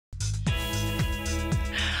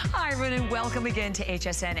everyone, and welcome again to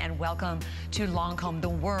HSN, and welcome to Lancome, the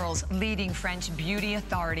world's leading French beauty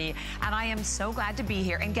authority. And I am so glad to be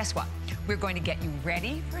here. And guess what? We're going to get you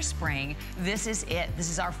ready for spring. This is it. This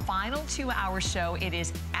is our final 2-hour show. It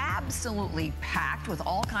is absolutely packed with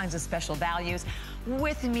all kinds of special values.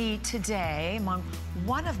 With me today, among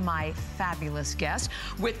one of my fabulous guests,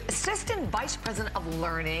 with Assistant Vice President of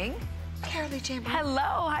Learning, Carolee Chamberlain.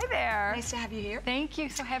 Hello, hi there. Nice to have you here. Thank you,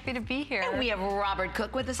 so happy to be here. And we have Robert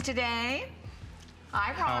Cook with us today.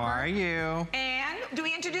 Hi, Robert. How are you? And do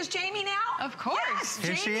we introduce Jamie now? Of course. Yes,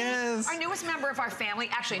 Here Jamie, she is. our newest member of our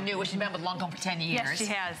family. Actually newest, she's been with Lancome for 10 years. Yes, she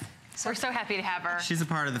has. We're so happy to have her. She's a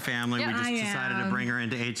part of the family. Yep. We just I decided to bring her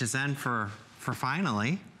into HSN for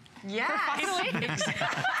finally. Yes. Finally.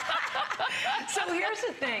 So here's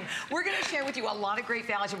the thing. We're going to share with you a lot of great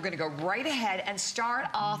values. We're going to go right ahead and start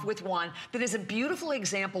off with one that is a beautiful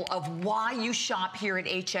example of why you shop here at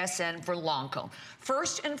HSN for Lancome.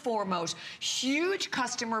 First and foremost, huge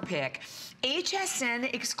customer pick.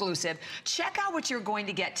 HSN exclusive. Check out what you're going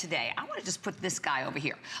to get today. I want to just put this guy over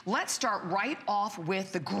here. Let's start right off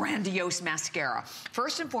with the grandiose mascara.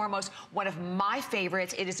 First and foremost, one of my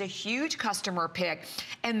favorites. It is a huge customer pick.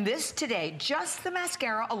 And this today, just the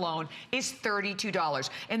mascara alone, is $32.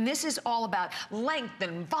 And this is all about length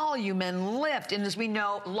and volume and lift. And as we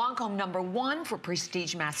know, Lancome #1 for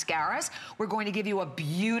prestige mascaras. We're going to give you a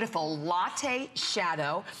beautiful latte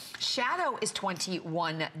shadow. Shadow is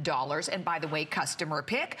 $21. And by the way, customer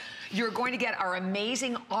pick. You're going to get our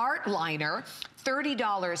amazing art liner,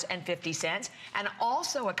 $30.50, and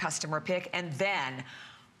also a customer pick. And then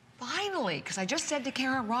finally, because I just said to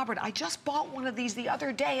Karen Robert, I just bought one of these the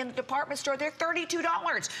other day in the department store. They're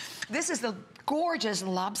 $32. This is the gorgeous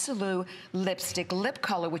L'Absolu lipstick lip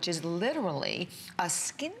color, which is literally a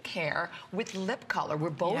skincare with lip color.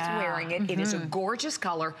 We're both wearing it. It is a gorgeous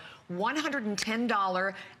color.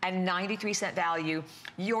 $110.93 value.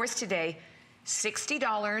 Yours today,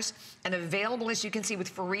 $60, and available, as you can see, with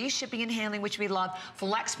free shipping and handling, which we love.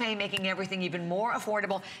 FlexPay, making everything even more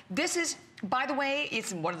affordable. This is, by the way,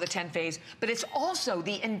 it's one of the 10 phase, but it's also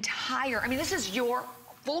the entire, I mean, this is your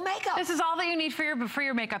full makeup. This is all that you need for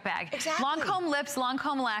your makeup bag. Exactly. Lancome lips,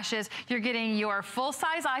 Lancome lashes. You're getting your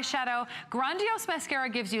full-size eyeshadow. Grandiose mascara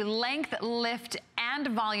gives you length, lift, and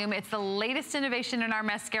volume. It's the latest innovation in our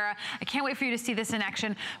mascara. I can't wait for you to see this in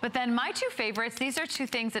action. But then my two favorites, these are two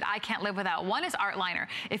things that I can't live without. One is art liner.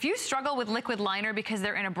 If you struggle with liquid liner because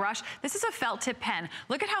they're in a brush, this is a felt tip pen.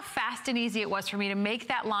 Look at how fast and easy it was for me to make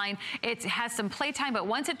that line. It has some playtime, but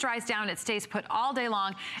once it dries down, it stays put all day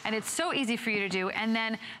long, and it's so easy for you to do. And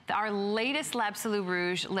then our latest L'Absolu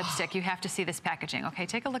Rouge lipstick. You have to see this packaging. Okay,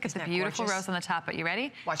 take a look at the beautiful rose on the top. But you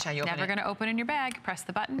ready? Watch how you open it. Never gonna open in your bag. Press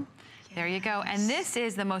the button. There you go. And this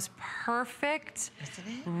is the most perfect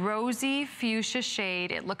rosy fuchsia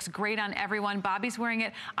shade. It looks great on everyone. Bobby's wearing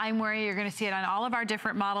it. I'm wearing it. You're going to see it on all of our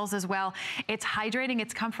different models as well. It's hydrating.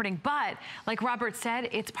 It's comforting. But like Robert said,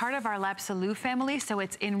 it's part of our L'Absolu family. So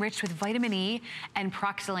it's enriched with vitamin E and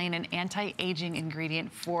Proxylane, an anti-aging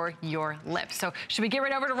ingredient for your lips. So should we get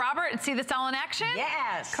right over to Robert and see this all in action?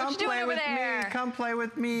 Yes. Come play with me. Come play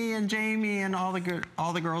with me and Jamie and all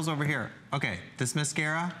the girls over here. Okay, this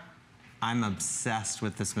mascara. I'm obsessed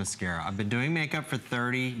with this mascara. I've been doing makeup for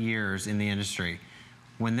 30 years in the industry.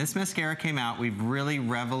 When this mascara came out, we've really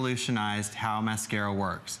revolutionized how mascara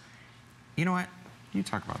works. You know what? You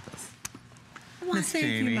talk about this. Well, thank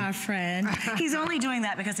you, my friend. He's only doing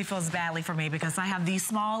that because he feels badly for me because I have the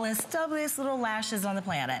smallest, stubbiest little lashes on the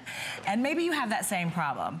planet. And maybe you have that same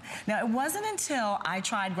problem. Now, it wasn't until I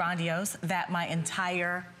tried Grandiose that my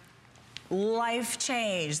entire life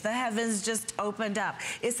changed. The heavens just opened up.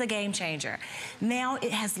 It's a game changer. Now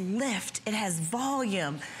it has lift, it has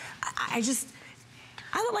volume. I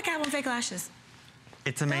look like I have on fake lashes.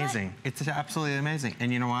 It's amazing. It's absolutely amazing.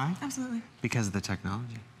 And you know why? Absolutely. Because of the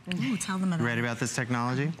technology. Ooh, tell them about it. Ready about this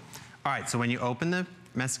technology? All right, so when you open the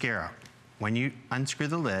mascara, when you unscrew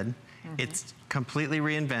the lid, it's completely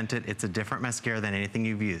reinvented. It's a different mascara than anything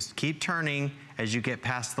you've used. Keep turning as you get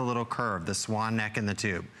past the little curve, the swan neck in the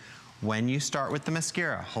tube. When you start with the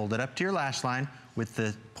mascara, hold it up to your lash line with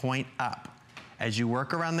the point up. As you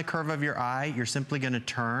work around the curve of your eye, you're simply gonna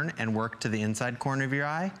turn and work to the inside corner of your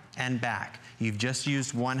eye and back. You've just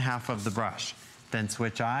used one half of the brush. Then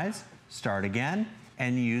switch eyes, start again,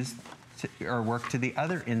 and work to the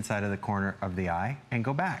other inside of the corner of the eye and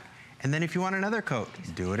go back. And then if you want another coat,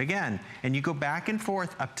 do it again. And you go back and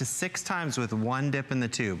forth up to 6 times with one dip in the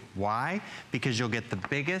tube. Why? Because you'll get the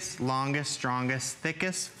biggest, longest, strongest,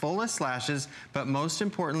 thickest, fullest lashes, but most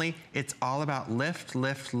importantly, it's all about lift,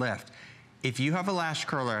 lift, lift. If you have a lash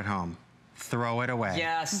curler at home, throw it away.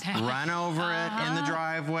 Yes. Run over it in the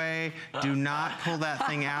driveway. Do not pull that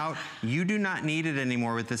thing out. You do not need it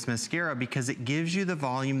anymore with this mascara because it gives you the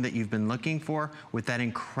volume that you've been looking for with that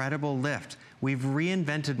incredible lift. We've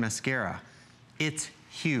reinvented mascara. It's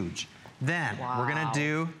huge. Then we're gonna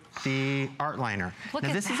do the art liner. Look now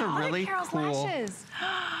at this that. is a really cool lashes.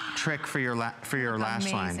 trick for your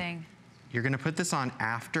lash line. You're gonna put this on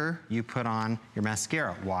after you put on your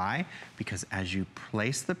mascara. Why? Because as you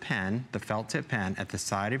place the pen, the felt tip pen,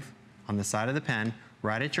 on the side of the pen,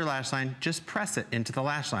 right at your lash line, just press it into the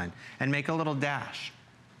lash line and make a little dash.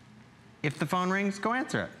 If the phone rings, go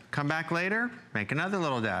answer it. Come back later, make another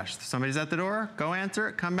little dash. If somebody's at the door, go answer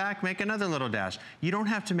it, come back, make another little dash. You don't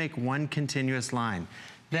have to make one continuous line.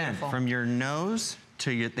 Then from your nose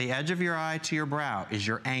to the edge of your eye to your brow is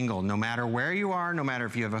your angle. No matter where you are, no matter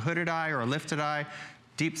if you have a hooded eye or a lifted eye,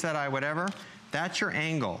 deep set eye, whatever, that's your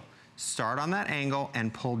angle. Start on that angle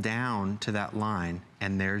and pull down to that line,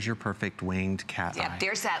 and there's your perfect winged cat eye. Yeah,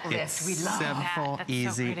 there's that lift. It's We love simple, that.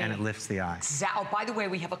 easy, and it lifts the eye. Oh, by the way,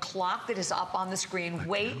 we have a clock that is up on the screen.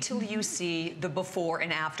 Wait till you see the before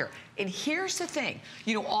and after. And here's the thing,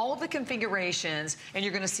 you know, all of the configurations, and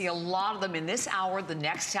you're gonna see a lot of them in this hour, the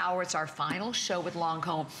next hour, it's our final show with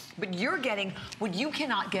Lancome, but you're getting what you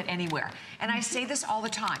cannot get anywhere. And I say this all the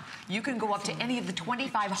time, you can go up to any of the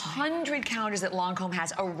 2,500 counters that Lancome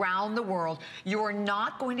has around the world. You're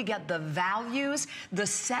not going to get the values, the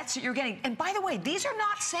sets that you're getting. And by the way, these are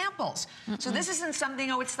not samples. So this isn't something,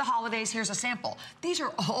 oh, it's the holidays, here's a sample. These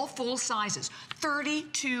are all full sizes,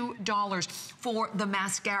 $32 for the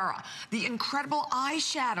mascara. The incredible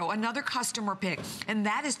eyeshadow, another customer pick, and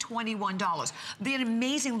that is $21. The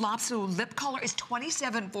amazing lobster lip color is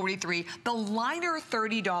 $27.43. The liner,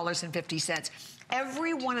 $30.50.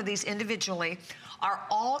 Every one of these individually are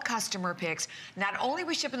all customer picks. Not only are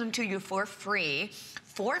we shipping them to you for free,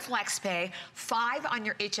 4 FlexPay, 5 on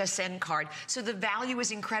your HSN card. So the value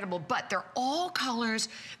is incredible, but they're all colors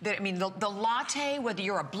that, I mean, the latte, whether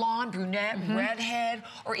you're a blonde, brunette, redhead,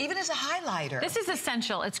 or even as a highlighter. This is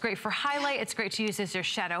essential. It's great for highlight. It's great to use as your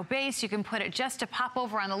shadow base. You can put it just to pop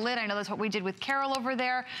over on the lid. I know that's what we did with Carol over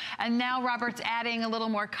there. And now Robert's adding a little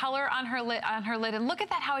more color on her lid. And look at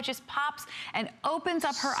that, how it just pops and opens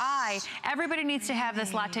up her eye. Everybody needs to have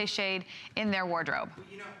this latte shade in their wardrobe.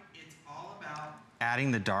 You know, it's all about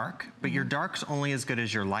adding the dark, but your dark's only as good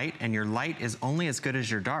as your light, and your light is only as good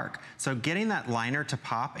as your dark. So getting that liner to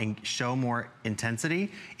pop and show more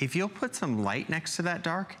intensity, if you'll put some light next to that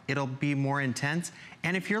dark, it'll be more intense.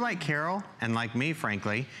 And if you're like Carol, and like me,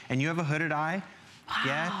 frankly, and you have a hooded eye,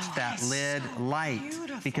 get that lid light,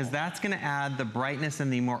 because that's gonna add the brightness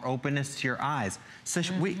and the more openness to your eyes. So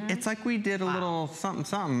it's like we did a little something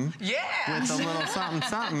something with a little something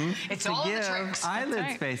something it's to all give the tricks.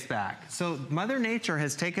 eyelid space back. So Mother Nature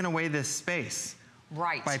has taken away this space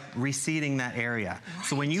by reseating that area.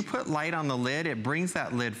 So when you put light on the lid, it brings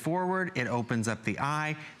that lid forward, it opens up the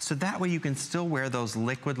eye, so that way you can still wear those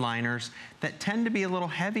liquid liners that tend to be a little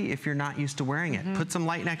heavy if you're not used to wearing it. Put some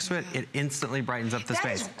light next to it, it instantly brightens up the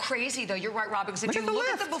space. That is crazy though, you're right, Rob, because if you look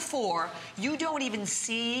at the before, you don't even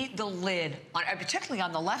see the lid, particularly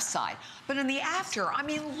on the left side. But in the after, I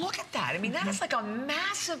mean, look at that. I mean, that is like a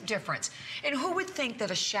massive difference. And who would think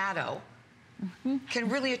that a shadow can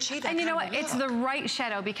really achieve that? And you know what? It's the right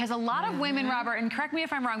shadow, because a lot of women, Robert, and correct me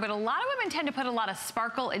if I'm wrong, but a lot of women tend to put a lot of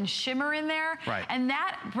sparkle and shimmer in there. And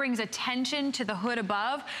that brings attention to the hood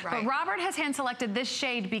above. But Robert has hand selected this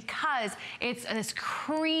shade because it's this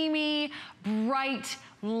creamy, bright,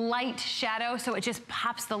 light shadow, so it just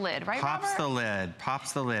pops the lid, right, Robert?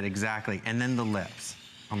 Pops the lid, exactly. And then the lips.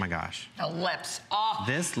 Oh my gosh. The lips. Oh.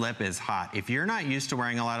 This lip is hot. If you're not used to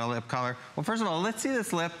wearing a lot of lip color, well, first of all, let's see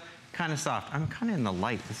this lip. Kind of soft. I'm kind of in the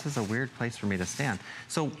light. This is a weird place for me to stand.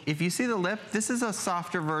 So if you see the lip, this is a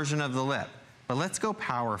softer version of the lip. But let's go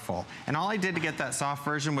powerful. And all I did to get that soft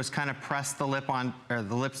version was kind of press the lip on, or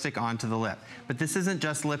the lipstick onto the lip. But this isn't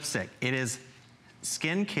just lipstick. It is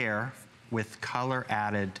skincare with color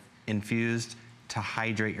added, infused to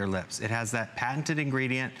hydrate your lips. It has that patented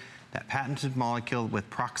ingredient, that patented molecule with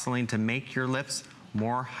proxylene to make your lips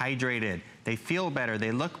more hydrated. They feel better,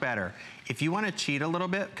 they look better. If you want to cheat a little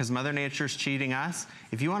bit, because Mother Nature's cheating us,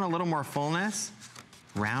 if you want a little more fullness,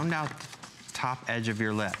 round out the top edge of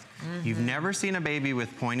your lip. You've never seen a baby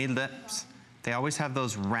with pointy lips. They always have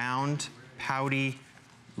those round, pouty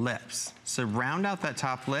lips. So round out that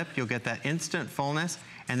top lip, you'll get that instant fullness,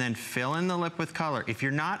 and then fill in the lip with color. If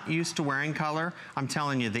you're not used to wearing color, I'm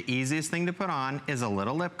telling you, the easiest thing to put on is a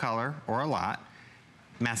little lip color, or a lot,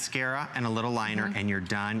 mascara and a little liner, and you're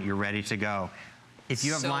done, you're ready to go. If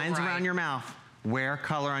you have lines around your mouth, wear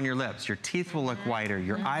color on your lips. Your teeth will look whiter,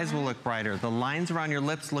 your eyes will look brighter. The lines around your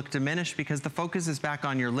lips look diminished because the focus is back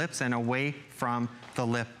on your lips and away from the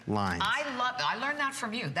lip lines. I learned that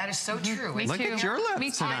from you. That is so true. Look at your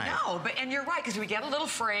lips tonight. I know, and you're right, because we get a little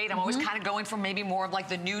frayed. I'm always kind of going for maybe more of like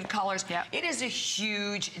the nude colors. Yep. It is a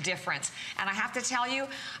huge difference. And I have to tell you,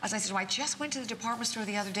 as I said, I just went to the department store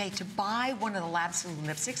the other day to buy one of the Lab Saloon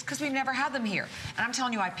lipsticks because we've never had them here. And I'm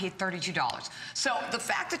telling you, I paid $32. So the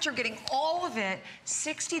fact that you're getting all of it,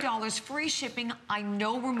 $60 free shipping. I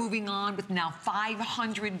know we're moving on with now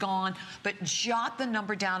 500 gone, but jot the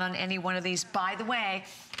number down on any one of these. By the way,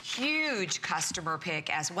 huge customer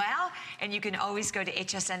pick as well. And you can always go to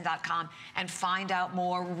hsn.com and find out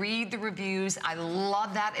more, read the reviews. I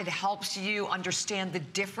love that. It helps you understand the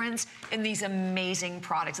difference in these amazing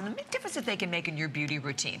products and the big difference that they can make in your beauty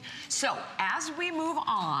routine. So as we move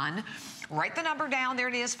on, write the number down. There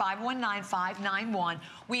it is, 519-591.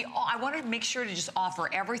 I want to make sure to just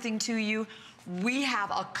offer everything to you. We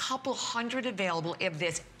have a couple hundred available of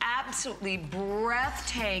this absolutely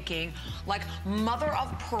breathtaking, like mother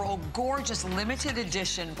of pearl, gorgeous limited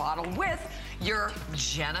edition bottle with your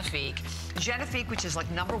Genifique. Genifique, which is like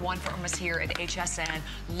 #1 for us here at HSN.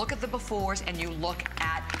 Look at the befores and you look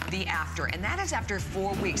at the after. And that is after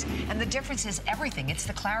 4 weeks. And the difference is everything. It's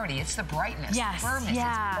the clarity, it's the brightness, the firmness,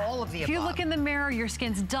 it's all of the above. If you look in the mirror, your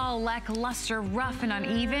skin's dull, lackluster, rough, and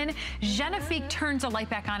uneven, Genifique turns the light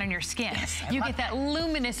back on in your skin. Yes, you get that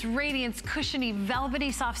luminous, radiance, cushiony,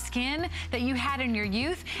 velvety, soft skin that you had in your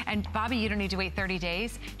youth. And Bobby, you don't need to wait 30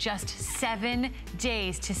 days, just 7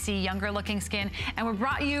 days to see younger looking skin. And we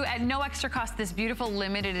brought you at no extra cost this beautiful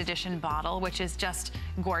limited edition bottle, which is just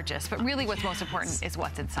gorgeous. But really what's most important is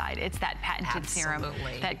what's inside. It's that patented serum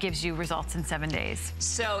that gives you results in 7 days.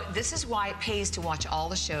 So this is why it pays to watch all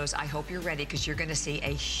the shows. I hope you're ready because you're going to see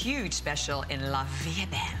a huge special in La Vie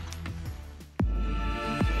est Belle.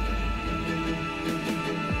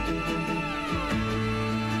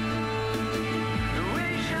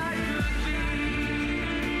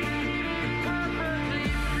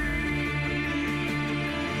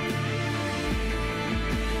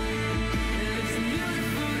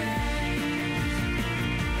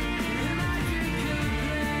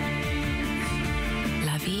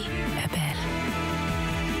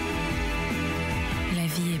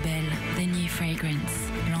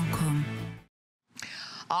 Fragrance, Lancome.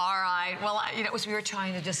 All right. Well, you know, we were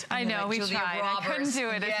trying to just. I know, we tried. I couldn't do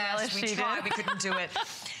it as well as she did. We couldn't do it.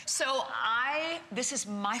 So this is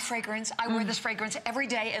my fragrance. I wear this fragrance every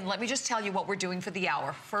day. And let me just tell you what we're doing for the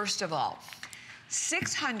hour. First of all,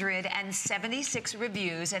 676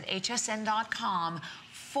 reviews at hsn.com.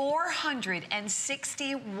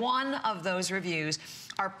 461 of those reviews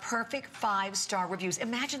are perfect 5-star reviews.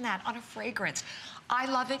 Imagine that on a fragrance. I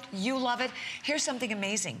love it. You love it. Here's something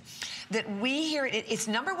amazing. That we here, it's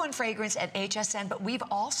 #1 fragrance at HSN, but we've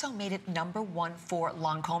also made it #1 for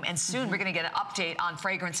Lancome. And soon we're going to get an update on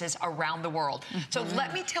fragrances around the world. So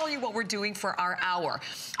let me tell you what we're doing for our hour.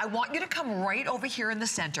 I want you to come right over here in the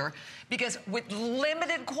center because with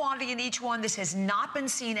limited quantity in each one, this has not been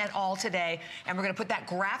seen at all today. And we're going to put that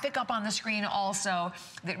graphic up on the screen also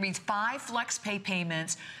that reads 5 flex pay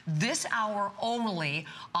payments this hour only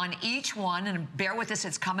on each one. And bear with us,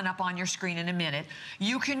 it's coming up on your screen in a minute.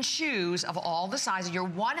 You can choose of all the sizes, your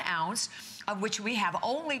 1 ounce, of which we have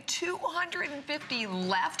only 250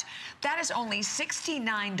 left. That is only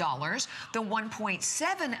 $69. The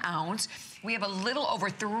 1.7 ounce, we have a little over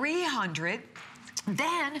 300.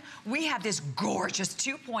 Then we have this gorgeous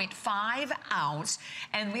 2.5 ounce,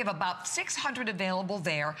 and we have about 600 available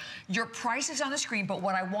there. Your price is on the screen, but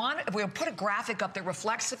what I want, we'll put a graphic up that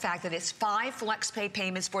reflects the fact that it's 5 flex pay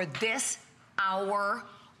payments for this hour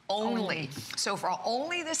only. So for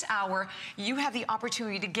only this hour, you have the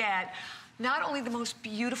opportunity to get not only the most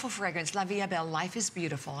beautiful fragrance, La Vie est Belle, life is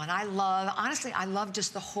beautiful. And I love, honestly, I love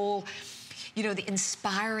just the whole, you know, the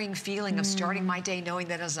inspiring feeling of starting my day knowing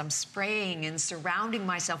that as I'm spraying and surrounding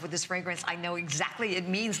myself with this fragrance, I know exactly it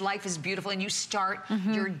means life is beautiful and you start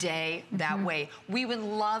your day that way. We would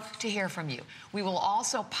love to hear from you. We will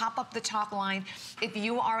also pop up the talk line. If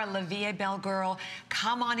you are a La Vie est Belle girl,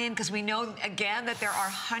 come on in because we know, again, that there are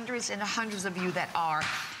hundreds and hundreds of you that are.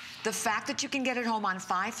 The fact that you can get it home on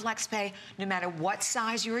 5 flex pay, no matter what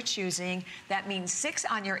size you are choosing, that means 6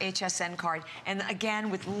 on your HSN card. And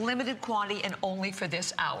again, with limited quantity and only for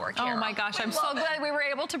this hour, Kara. Oh my gosh, I'm so glad we were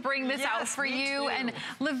able to bring this out for you. And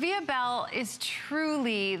La Vie est Belle is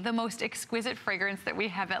truly the most exquisite fragrance that we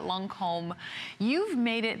have at Lancome. You've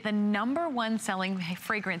made it the #1 selling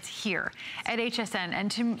fragrance here at HSN.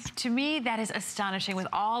 And to me, that is astonishing with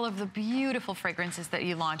all of the beautiful fragrances that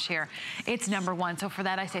you launch here. It's #1. So for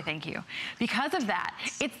that, I say thank you. thank you. Because of that,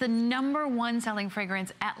 it's the #1 selling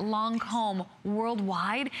fragrance at Lancome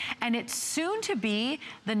worldwide, and it's soon to be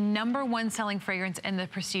the #1 selling fragrance in the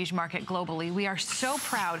prestige market globally. We are so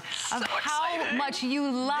proud of how much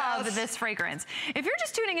you love this fragrance. If you're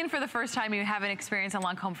just tuning in for the first time, you haven't experienced a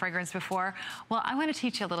Lancome fragrance before, well, I want to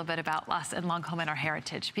teach you a little bit about us and Lancome and our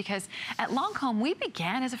heritage, because at Lancome, we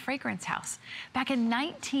began as a fragrance house. Back in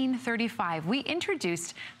 1935, we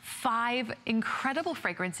introduced 5 incredible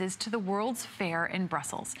fragrances to the World's Fair in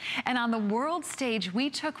Brussels. And on the world stage, we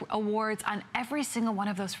took awards on every single one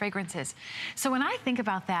of those fragrances. So when I think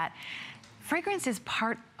about that, fragrance is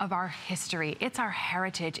part of our history. It's our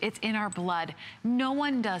heritage. It's in our blood. No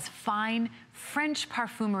one does fine French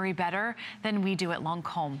parfumery better than we do at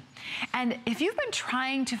Lancome. And if you've been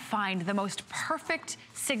trying to find the most perfect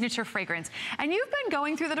signature fragrance, and you've been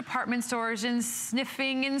going through the department stores and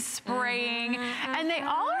sniffing and spraying, and they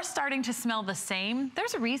all are starting to smell the same,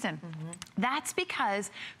 there's a reason. That's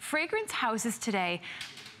because fragrance houses today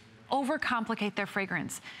overcomplicate their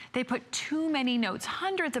fragrance. They put too many notes,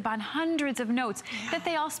 hundreds upon hundreds of notes, that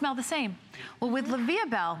they all smell the same. Well, with La Vie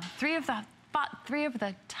Belle, three of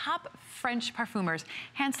the top French perfumers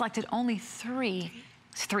hand-selected only 63.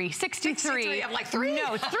 I'm like 3?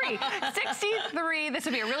 No, 3. 63. This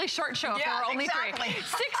would be a really short show if there were only 3.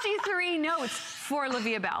 63 notes for La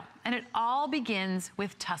Vie Belle. And it all begins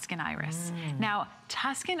with Tuscan Iris. Now,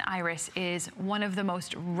 Tuscan Iris is one of the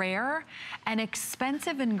most rare and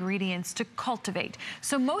expensive ingredients to cultivate.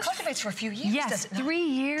 So most cultivates for a few years. Yes, 3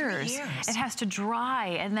 years. It has to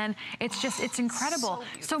dry, and then it's just, it's incredible.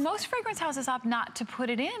 So most fragrance houses opt not to put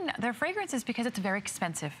it in their fragrances because it's very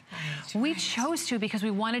expensive. We chose to because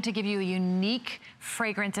we wanted to give you a unique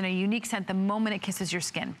fragrance and a unique scent the moment it kisses your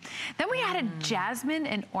skin. Then we added jasmine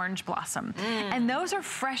and orange blossom. And those are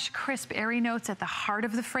fresh, crisp, airy notes at the heart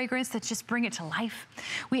of the fragrance that just bring it to life.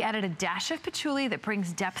 We added a dash of patchouli that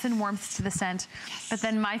brings depth and warmth to the scent. But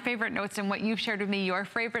then my favorite notes, and what you've shared with me, your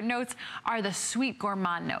favorite notes, are the sweet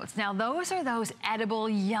gourmand notes. Now those are those edible,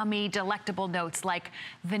 yummy, delectable notes like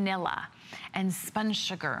vanilla and spun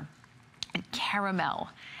sugar and caramel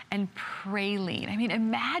and praline. I mean,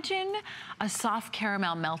 imagine a soft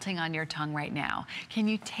caramel melting on your tongue right now. Can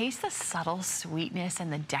you taste the subtle sweetness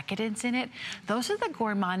and the decadence in it? Those are the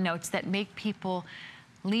gourmand notes that make people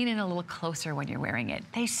lean in a little closer when you're wearing it.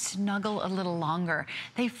 They snuggle a little longer.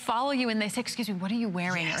 They follow you and they say, excuse me, what are you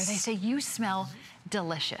wearing? Or they say, you smell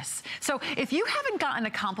delicious. So if you haven't gotten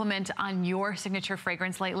a compliment on your signature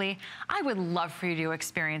fragrance lately, I would love for you to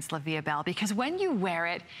experience La Vie Belle, because when you wear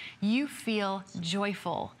it, you feel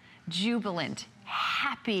joyful, jubilant,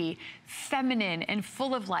 happy, feminine, and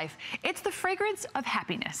full of life. It's the fragrance of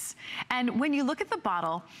happiness. And when you look at the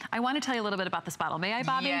bottle, I want to tell you a little bit about this bottle. May I,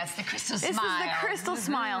 Bobby? Yes, the crystal smile. This is the crystal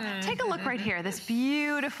smile. Take a look right here, this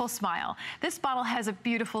beautiful smile. This bottle has a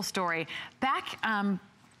beautiful story.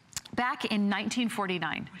 Back in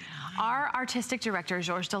 1949, our artistic director,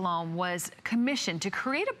 Georges Delhomme, was commissioned to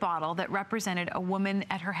create a bottle that represented a woman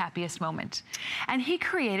at her happiest moment. And he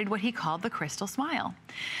created what he called the crystal smile.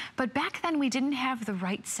 But back then, we didn't have the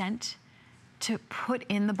right scent to put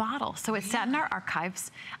in the bottle. So it sat in our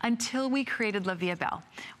archives until we created La Vie Belle.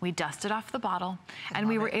 We dusted off the bottle, and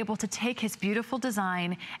we were able to take his beautiful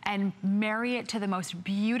design and marry it to the most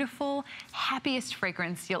beautiful, happiest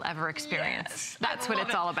fragrance you'll ever experience. That's what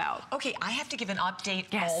it's all about. Okay, I have to give an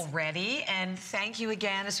update already, and thank you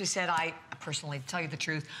again. As we said, I personally, to tell you the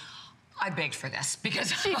truth, I begged for this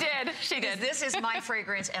because she did. This is my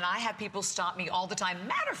fragrance, and I have people stop me all the time.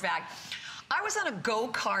 Matter of fact, I was on a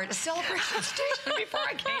go-kart, a celebration station before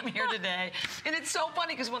I came here today. And it's so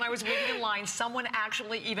funny because when I was waiting in line, someone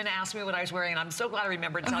actually even asked me what I was wearing, and I'm so glad I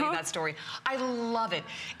remembered to tell you that story. I love it.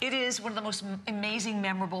 It is one of the most amazing,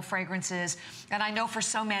 memorable fragrances. And I know for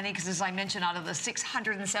so many, because as I mentioned, out of the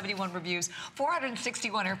 671 reviews,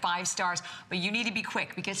 461 are 5 stars. But you need to be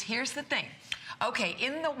quick, because here's the thing. Okay,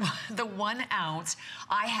 in the 1 ounce,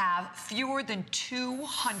 I have fewer than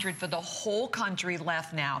 200 for the whole country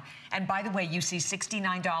left now. And by the way, you see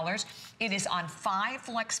 $69. It is on 5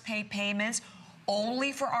 FlexPay payments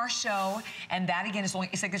only for our show, and that again is only,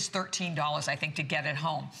 it's like it's $13, I think, to get it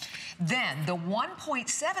home. Then the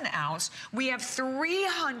 1.7 ounce, we have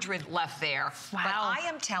 300 left there. Wow. But I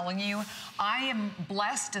am telling you, I am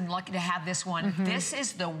blessed and lucky to have this one. This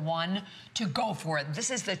is the one to go for it. This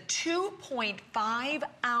is the 2.5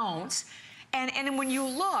 ounce. And when you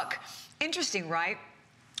look, interesting, right?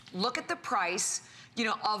 Look at the price you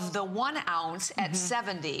know, of the 1 ounce at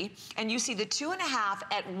 70, and you see the 2.5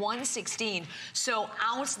 at 116. So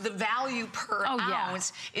the value per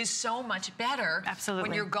ounce is so much better. Absolutely.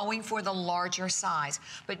 When you're going for the larger size.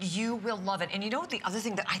 But you will love it. And you know what the other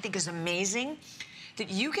thing that I think is amazing? That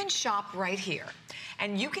you can shop right here,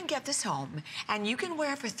 and you can get this home, and you can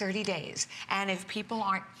wear it for 30 days. And if people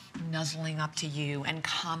aren't nuzzling up to you and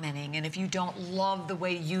commenting, and if you don't love the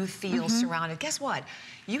way you feel surrounded, guess what?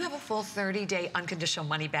 You have a full 30-day unconditional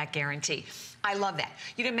money-back guarantee. I love that.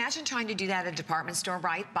 You'd imagine trying to do that at a department store,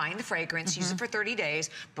 right? Buying the fragrance, use it for 30 days,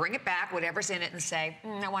 bring it back, whatever's in it, and say,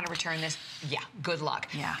 I want to return this. Yeah, good luck.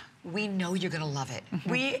 Yeah. We know you're going to love it.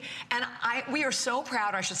 We are so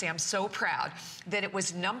proud, I should say, I'm so proud that it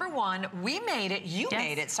was #1. We made it, you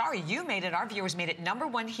made it. Sorry, you made it. Our viewers made it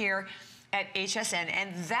 #1 here at HSN,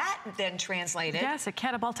 and that then translated. Yes, it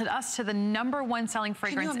catapulted us to the #1 selling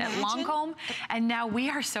fragrance at Lancome, and now we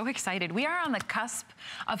are so excited. We are on the cusp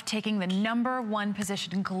of taking the #1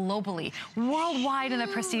 position globally, worldwide in the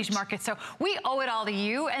prestige market. So we owe it all to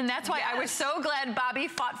you, and that's why I was so glad Bobby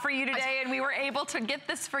fought for you today, and we were able to get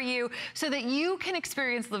this for you so that you can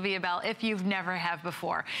experience La Vie Belle if you've never have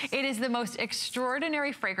before. It is the most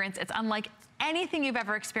extraordinary fragrance. It's unlike anything you've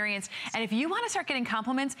ever experienced. And if you want to start getting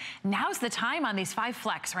compliments, now's the time on these 5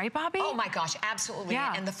 flex, right, Bobby? Oh my gosh, absolutely.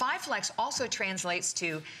 Yeah. And the 5 flex also translates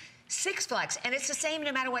to 6 flex, and it's the same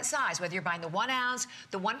no matter what size, whether you're buying the 1 ounce,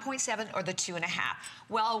 the 1.7, or the 2.5.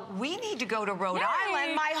 Well, we need to go to Rhode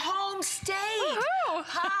Island, my home state.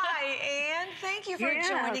 Hi, Ann. Thank you for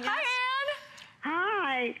joining us. Hi, Ann.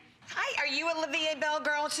 Hi. Hi, are you a La Vie Belle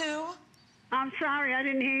girl too? I'm sorry, I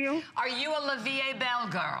didn't hear you. Are you a La Vie Belle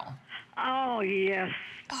girl? Oh, yes.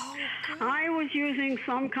 Oh, good. I was using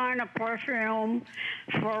some kind of perfume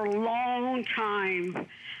for a long time,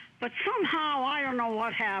 but somehow, I don't know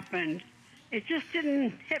what happened. It just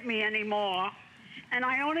didn't hit me anymore, and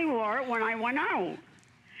I only wore it when I went out.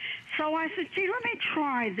 So I said, gee, let me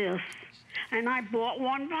try this. And I bought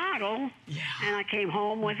 1 bottle, and I came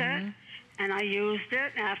home with it, and I used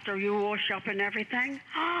it after you wash up and everything.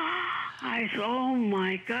 I said, oh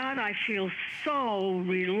my God, I feel so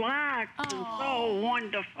relaxed and so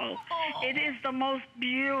wonderful. It is the most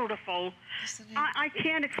beautiful. I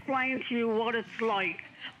can't explain to you what it's like,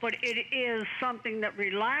 but it is something that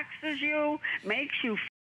relaxes you, makes you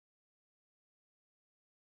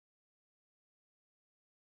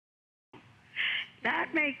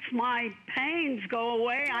that makes my pains go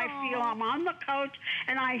away. I feel I'm on the couch,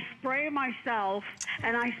 and I spray myself,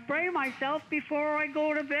 before I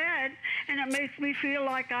go to bed, and it makes me feel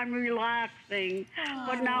like I'm relaxing.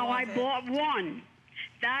 But now I bought 1.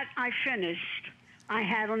 That I finished. I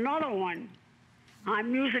had another one.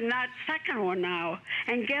 I'm using that second one now.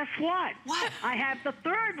 And guess what? What? I have the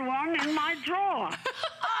 3rd one in my drawer.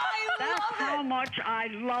 That's how much I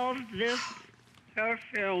love this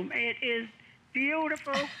perfume. It is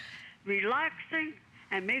beautiful, relaxing,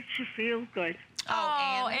 and makes you feel good.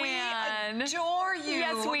 Oh, Ann, we adore you.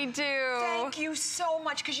 Yes, we do. Thank you so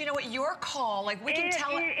much, because you know what, your call, like we can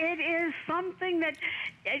tell it is something that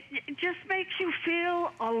it just makes you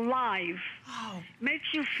feel alive.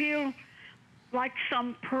 Makes you feel like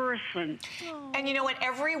some person. And you know what,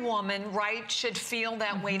 every woman, right, should feel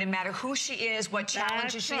that way no matter who she is, what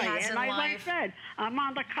challenges she has in life. And like I said, I'm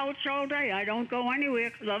on the couch all day. I don't go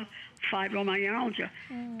anywhere because of fibromyalgia.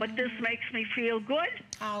 But this makes me feel good,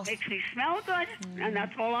 makes me smell good, and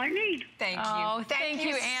that's all I need. Thank you. Oh, thank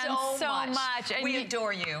you, Ann, so much. And we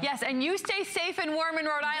adore you. Yes, and you stay safe and warm in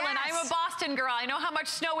Rhode Island. I'm a Boston girl. I know how much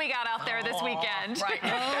snow we got out there this weekend. Right.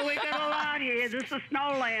 Oh, we got a lot here. This is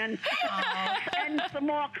Snowland. And some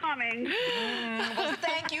more coming. Well,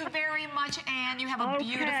 thank you very much, Ann. You have a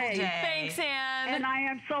beautiful day. Thanks, Ann. And I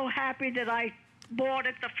am so happy that I bought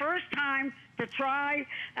it the first time to try,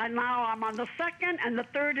 and now I'm on the 2nd, and the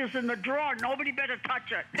 3rd is in the drawer. Nobody better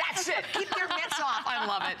touch it. That's it. Keep your mitts off. I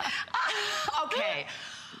love it. Okay.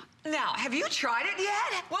 Now, have you tried it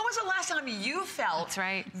yet? When was the last time you felt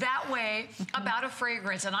that way about a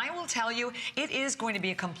fragrance? And I will tell you, it is going to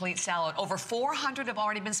be a complete sellout. Over 400 have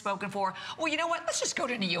already been spoken for. Well, you know what? Let's just go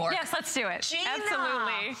to New York. Yes, let's do it. Gina.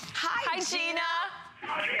 Absolutely. Hi, Gina.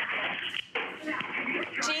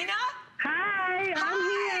 Gina? Hi, I'm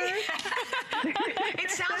here.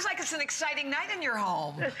 It sounds like it's an exciting night in your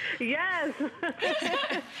home. Yes.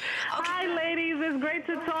 Hi, ladies. It's great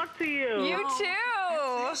to talk to you. You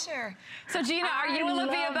too. Pleasure. So, Gina, are you a La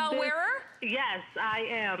Vie Belle wearer? Yes, I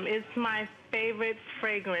am. It's my favorite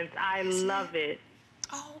fragrance. I love it.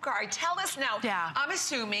 Oh, Gary, tell us now. Yeah. I'm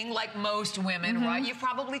assuming, like most women, right, you've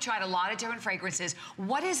probably tried a lot of different fragrances.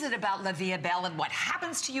 What is it about La Vie Belle, and what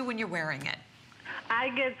happens to you when you're wearing it? I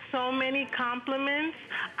get so many compliments.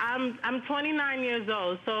 I'm 29 years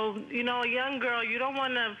old, so, you know, a young girl, you don't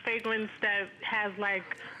want a fragrance that has like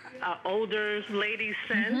older lady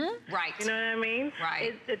scent. Right. You know what I mean?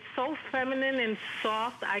 Right. It's so feminine and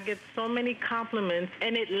soft. I get so many compliments,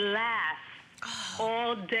 and it lasts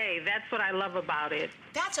all day. That's what I love about it.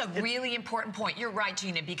 That's a really important point. You're right,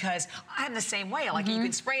 Gina, because I'm the same way. Like, you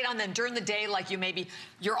can spray it on, then during the day, like, you maybe,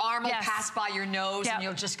 your arm will pass by your nose, and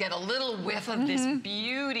you'll just get a little whiff of this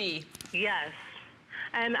beauty. Yes.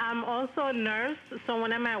 And I'm also a nurse, so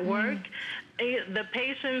when I'm at work, the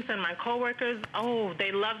patients and my coworkers, oh,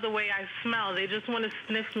 they love the way I smell. They just want to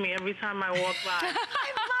sniff me every time I walk by. I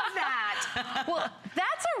love that. Well,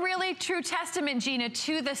 that's a really true testament, Gina,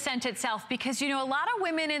 to the scent itself, because, you know, a lot of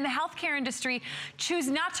women in the healthcare industry choose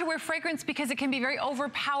not to wear fragrance because it can be very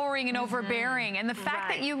overpowering and overbearing. And the fact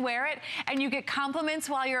that you wear it and you get compliments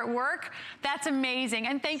while you're at work, that's amazing.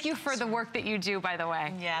 And thank you for the work that you do, by the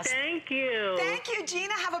way. Yes. Thank you. Thank you,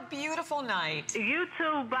 Gina. Have a beautiful night. You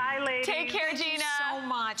too. Bye, ladies. Take care, Thank Gina. you so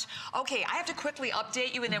much. Okay, I have to quickly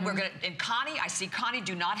update you, and then we're going to, and Connie, I see Connie,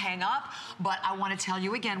 do not hang up, but I want to tell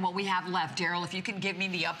you again what we have left. Daryl, if you can give me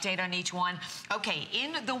the update on each one. Okay,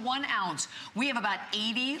 in the 1 ounce, we have about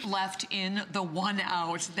 80 left in the 1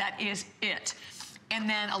 ounce. That is it. And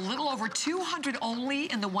then a little over 200 only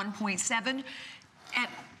in the 1.7. And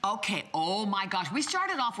okay, oh my gosh. We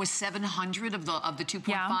started off with 700 of the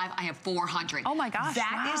 2.5. I have 400. Oh my gosh,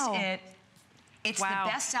 That is it. It's the Wow.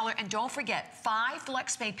 best seller. And don't forget, 5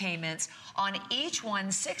 FlexPay payments on each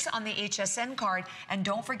one, 6 on the HSN card. And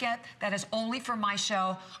don't forget, that is only for my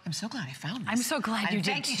show. I'm so glad I found this. I'm so glad you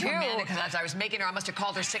did thank you too. to Amanda, because as I was making her, I must have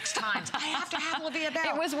called her 6 times. I have to have Olivia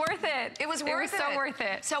Bell. It was worth it. It was worth it. so worth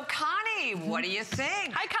it. So Connie, what do you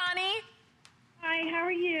think? Hi, Connie. Hi, how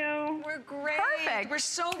are you? We're great. Perfect. We're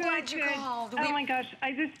so glad you called. Oh my gosh,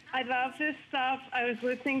 I love this stuff. I was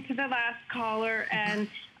listening to the last caller, and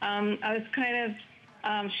I was kind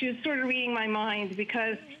of, she was sort of reading my mind,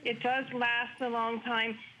 because it does last a long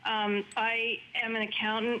time. I am an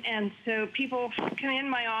accountant, and so people come in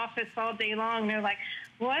my office all day long. They're like,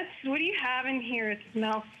 what do you have in here? It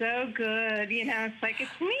smells so good. You know, it's like,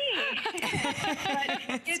 it's me.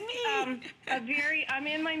 But it's I'm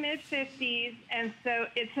in my mid-50s, and so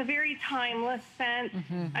it's a very timeless scent.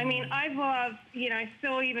 I mean, I've loved, you know, I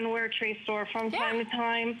still even wear Trace Store from time to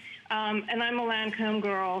time, and I'm a Lancome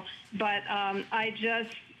girl, but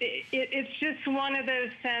it's just one of those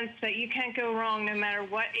scents that you can't go wrong no matter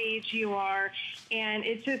what age you are. And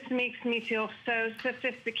it just makes me feel so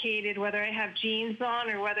sophisticated, whether I have jeans on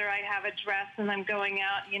or whether I have a dress and I'm going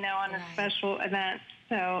out, you know, on a special event.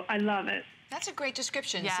 So I love it. That's a great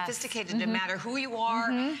description. Yes. Sophisticated, no matter who you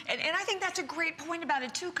are. And I think that's a great point about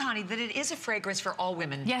it too, Connie, that it is a fragrance for all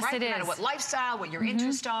women. Yes, right? it is. No matter what lifestyle, what your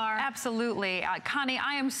interests are. Absolutely. Connie,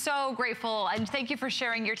 I am so grateful, and thank you for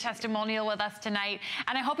sharing your testimonial with us tonight.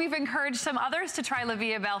 And I hope you've encouraged some others to try La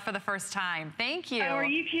Vie Belle for the first time. Thank you. Oh, are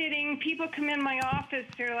you kidding? People come in my office,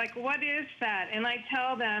 they're like, what is that? And I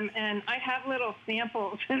tell them, and I have little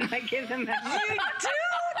samples, and I give them that. You do?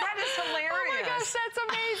 That is hilarious. Oh my gosh, that's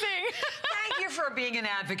amazing. Thank you for being an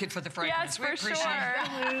advocate for the fragrance. Yes, we for appreciate sure. that.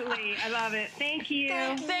 Absolutely. I love it. Thank you.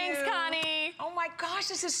 Thanks, Connie. Oh my gosh,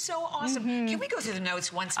 this is so awesome. Can we go through the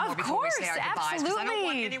notes once more before we say our goodbyes? Because I don't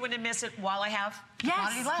want anyone to miss it while I have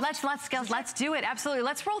commodity left. Let's do it. Absolutely.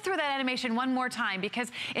 Let's roll through that animation one more time,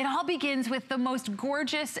 because it all begins with the most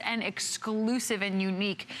gorgeous and exclusive and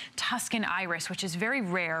unique Tuscan iris, which is very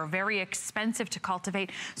rare, very expensive to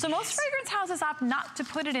cultivate. So most fragrance houses opt not to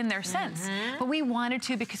put it in their scents, but we wanted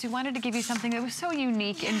to, because we wanted to give you something that was so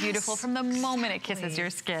unique and beautiful from the moment it kisses your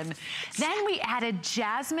skin. Then we added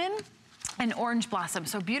jasmine and orange blossom,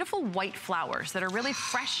 so beautiful white flowers that are really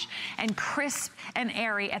fresh and crisp and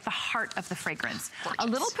airy at the heart of the fragrance. Gorgeous. A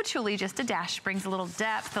little patchouli, just a dash, brings a little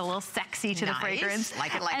depth, a little sexy to the fragrance.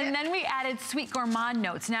 Like it, and then we added sweet gourmand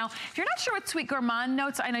notes. Now, if you're not sure what sweet gourmand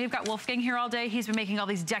notes, I know you've got Wolfgang here all day. He's been making all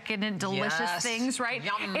these decadent, delicious things, right?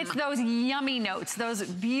 Yum. It's those yummy notes, those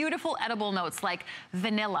beautiful edible notes like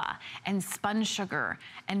vanilla and spun sugar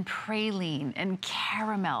and praline and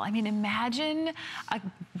caramel. I mean, imagine a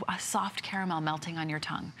soft caramel melting on your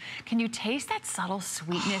tongue. Can you taste that subtle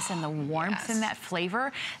sweetness and the warmth in that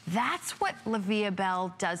flavor? That's what La Vie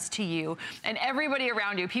Belle does to you and everybody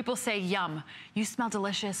around you. People say, yum, you smell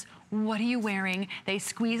delicious. what are you wearing? They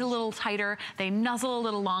squeeze a little tighter, they nuzzle a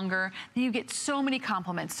little longer. You get so many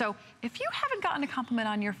compliments. So if you haven't gotten a compliment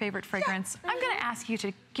on your favorite fragrance, I'm gonna ask you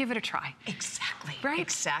to give it a try. Exactly. Right?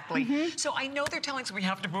 Exactly. So I know they're telling us we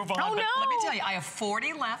have to move on. Oh, but no. let me tell you, I have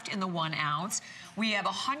 40 left in the 1 ounce. We have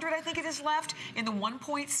 100, I think it is, left in the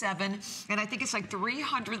 1.7, and I think it's like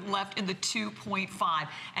 300 left in the 2.5.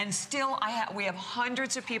 And still, we have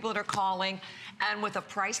hundreds of people that are calling, and with a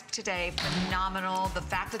price today, phenomenal. The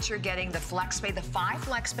fact that you're getting the FlexPay, the 5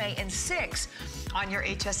 FlexPay and 6 on your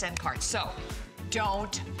HSN card. So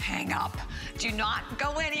don't hang up. Do not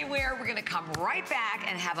go anywhere. We're gonna come right back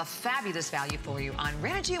and have a fabulous value for you on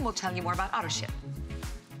Renogy, and we'll tell you more about AutoShip.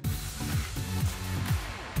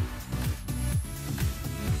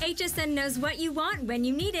 HSN knows what you want when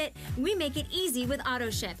you need it. We make it easy with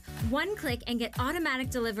AutoShip. One click and get automatic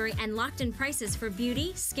delivery and locked-in prices for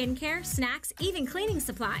beauty, skincare, snacks, even cleaning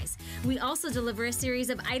supplies. We also deliver a series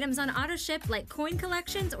of items on AutoShip like coin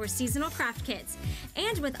collections or seasonal craft kits.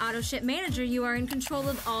 And with AutoShip Manager, you are in control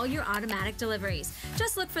of all your automatic deliveries.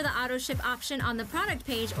 Just look for the AutoShip option on the product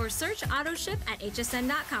page or search AutoShip at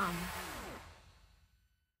hsn.com.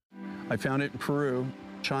 I found it in Peru,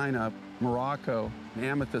 China, Morocco, an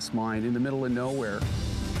amethyst mine in the middle of nowhere.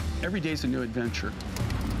 Every day's a new adventure.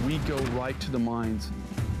 We go right to the mines.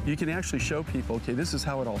 You can actually show people, okay, this is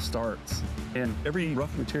how it all starts. And every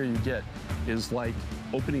rough material you get is like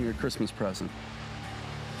opening a Christmas present.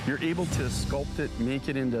 You're able to sculpt it, make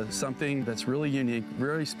it into something that's really unique,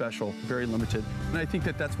 very special, very limited. And I think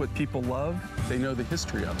that that's what people love. They know the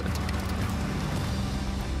history of it.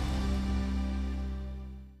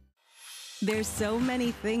 There's so many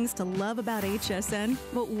things to love about HSN,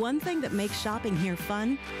 but one thing that makes shopping here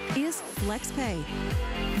fun is FlexPay.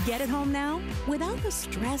 Get it home now without the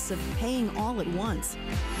stress of paying all at once.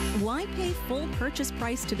 Why pay full purchase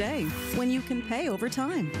price today when you can pay over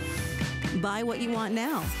time? Buy what you want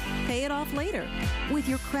now, pay it off later with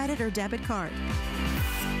your credit or debit card.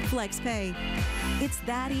 FlexPay. It's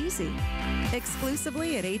that easy.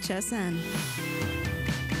 Exclusively at HSN.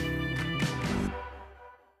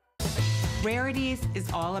 Rarities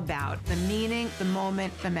is all about the meaning, the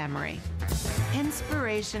moment, the memory.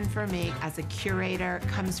 Inspiration for me as a curator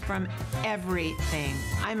comes from everything.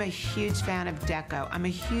 I'm a huge fan of deco. I'm a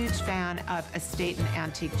huge fan of estate and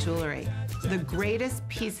antique jewelry. The greatest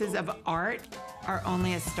pieces of art are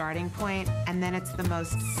only a starting point, and then it's the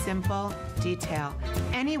most simple detail.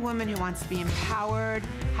 Any woman who wants to be empowered,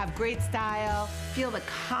 have great style, feel the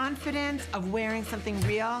confidence of wearing something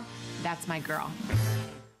real, that's my girl.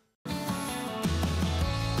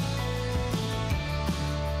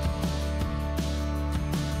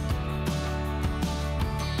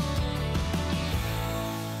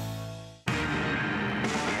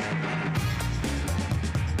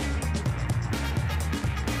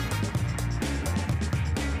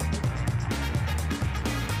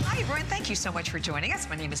 Thank you so much for joining us.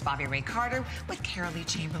 My name is Bobby Ray Carter with Carolee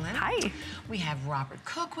Chamberlain. Hi. We have Robert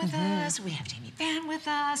Cook with us. We have Jamie Vann with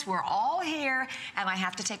us. We're all here. And I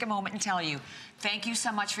have to take a moment and tell you, thank you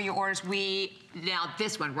so much for your orders. Now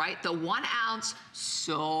this one, right? The 1 ounce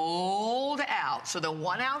sold out. So the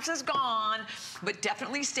 1 ounce is gone, but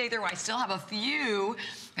definitely stay there. I still have a few,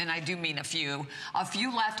 and I do mean a few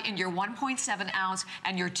left in your 1.7 ounce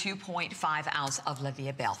and your 2.5 ounce of La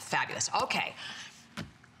Vie Belle. Fabulous. Okay.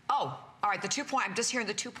 Oh, all right, I'm just hearing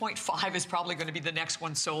the 2.5 is probably going to be the next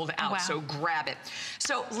one sold out, so grab it.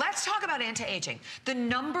 So let's talk about anti-aging. The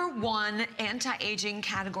 #1 anti-aging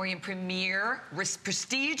category in premier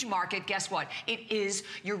prestige market, guess what? It is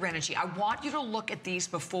your Renogy. I want you to look at these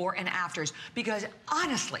before and afters because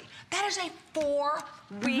honestly, that is a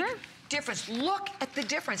 4-week difference. Look at the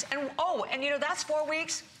difference. And and you know, that's 4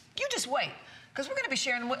 weeks. You just wait. Because we're going to be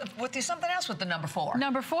sharing with you something else with the #4.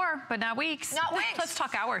 #4, but not weeks. Not weeks. Let's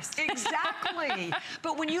talk hours. Exactly.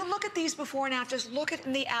 But when you look at these before and afters, look at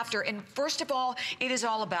in the after. And first of all, it is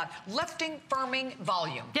all about lifting, firming,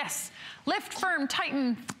 volume. Yes. Lift, firm,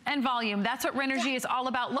 tighten, and volume. That's what Renogy is all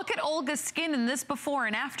about. Look at Olga's skin in this before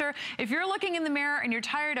and after. If you're looking in the mirror and you're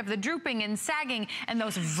tired of the drooping and sagging and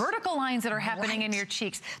those vertical lines that are happening in your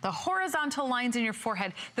cheeks, the horizontal lines in your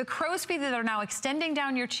forehead, the crow's feet that are now extending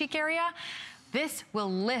down your cheek area, this will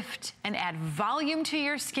lift and add volume to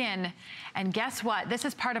your skin. And guess what? This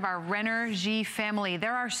is part of our Renogy family.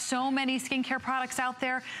 There are so many skincare products out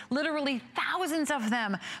there, literally thousands of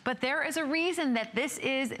them. But there is a reason that this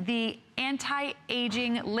is the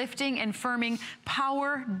anti-aging, lifting, and firming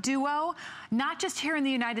power duo, not just here in the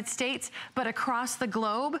United States, but across the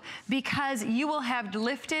globe, because you will have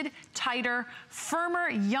lifted, tighter, firmer,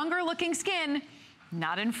 younger looking skin,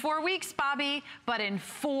 not in 4 weeks, Bobby, but in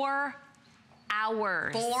 4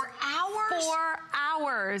 hours. 4 hours? 4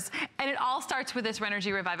 hours. And it all starts with this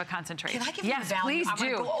Renergy Reviva concentrate. Can I give you the value? Please I'm do.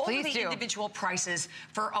 going to go over Please the do. individual prices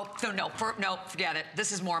for, no, forget it.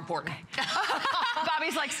 This is more important.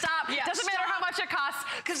 Bobby's like, stop. Yeah, Doesn't matter how much it costs.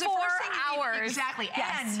 Because 4 hours. Exactly.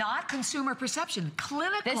 Yes. And not consumer perception.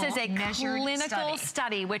 Clinical. This is a clinical study.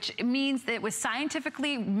 study, which means that it was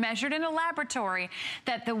scientifically measured in a laboratory,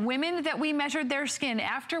 that the women that we measured their skin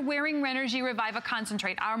after wearing Renergy Reviva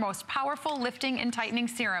Concentrate, our most powerful lifting and tightening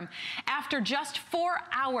serum, after just 4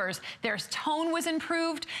 hours, their tone was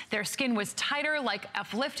improved, their skin was tighter, like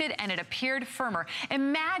uplifted, and it appeared firmer.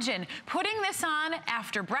 Imagine putting this on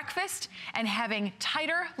after breakfast and having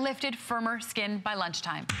tighter, lifted, firmer skin by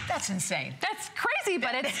lunchtime. That's insane. That's crazy,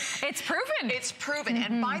 but it's proven. It's proven.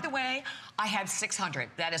 And by the way, I have 600.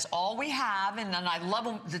 That is all we have. And I love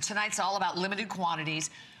them. Tonight's all about limited quantities.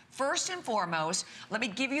 First and foremost, let me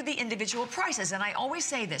give you the individual prices. And I always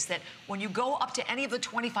say this, that when you go up to any of the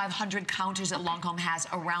 2,500 counters that Lancome has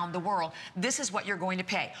around the world, this is what you're going to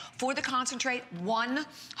pay. For the concentrate,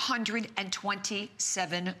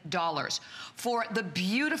 $127. For the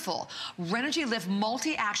beautiful Renergy Lift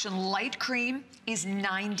Multi-Action Light Cream is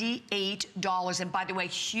 $98. And by the way,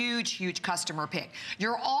 huge, huge customer pick.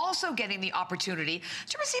 You're also getting the opportunity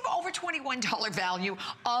to receive over $21 value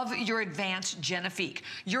of your Advanced Genifique.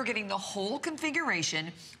 You're getting the whole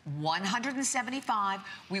configuration, $175.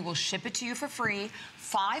 We will ship it to you for free.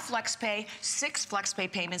 5 FlexPay, 6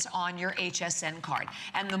 FlexPay payments on your HSN card.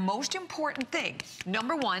 And the most important thing,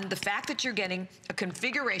 number one, the fact that you're getting a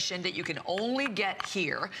configuration that you can only get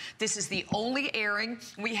here. This is the only airing.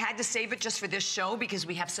 We had to save it just for this show because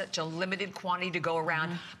we have such a limited quantity to go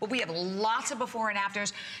around. But we have lots of before and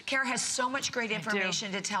afters. Kara has so much great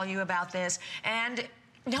information to tell you about this. And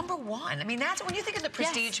number one, I mean, that's when you think of the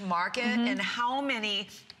prestige market and how many,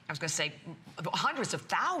 I was going to say, hundreds of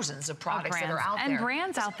thousands of products that are out there. And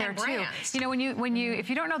brands out there too. You know, if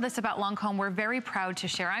you don't know this about Lancome, we're very proud to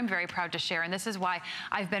share. I'm very proud to share, and this is why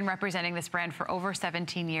I've been representing this brand for over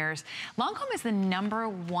 17 years. Lancome is the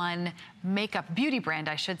 #1 makeup, beauty brand,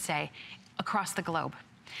 I should say, across the globe.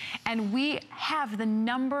 And we have the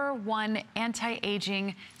 #1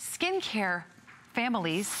 anti-aging skincare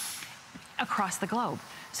families across the globe.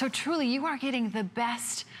 So truly, you are getting the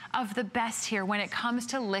best of the best here when it comes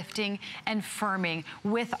to lifting and firming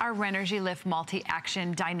with our Renergy Lift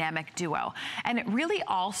Multi-Action Dynamic Duo. And it really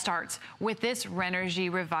all starts with this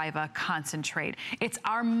Renergy Reviva Concentrate. It's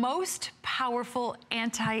our most powerful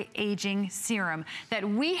anti-aging serum that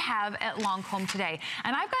we have at Lancome today.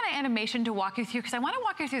 And I've got an animation to walk you through because I want to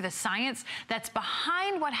walk you through the science that's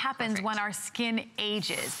behind what happens when our skin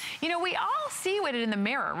ages. You know, we all see it in the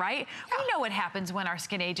mirror, right? We know what happens when our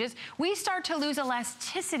skin ages. We start to lose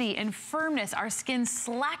elasticity and firmness. Our skin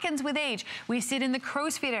slackens with age. We see it in the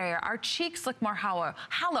crow's feet area. Our cheeks look more hollow.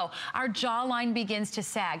 Our jawline begins to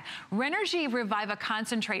sag. Renergy Reviva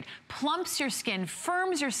Concentrate plumps your skin,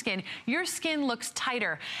 firms your skin. Your skin looks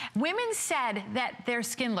tighter. Women said that their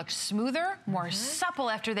skin looked smoother, more supple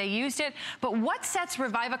after they used it. But what sets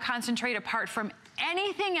Reviva Concentrate apart from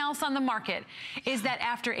anything else on the market is that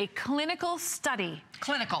after a clinical study,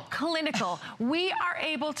 we are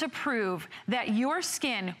able to prove that your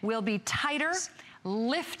skin will be tighter,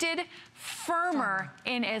 lifted, firmer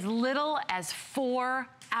in as little as 4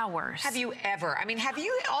 hours. Have you ever, I mean, have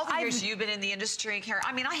you, all the years you've been in the industry, Kara,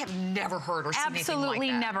 I mean, I have never heard or seen anything like that.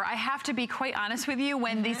 Absolutely never. I have to be quite honest with you,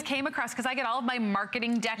 when these came across, because I get all of my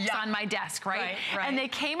marketing decks on my desk, right? And they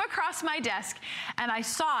came across my desk, and I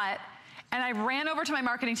saw it, and I ran over to my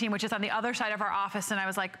marketing team, which is on the other side of our office, and I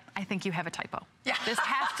was like, I think you have a typo. This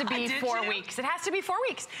has to be 4 weeks. It has to be 4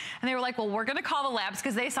 weeks. And they were like, well, we're gonna call the labs,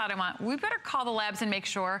 because they saw it and went, we better call the labs and make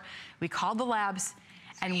sure. We called the labs,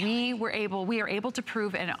 and we are able to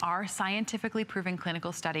prove in our scientifically proven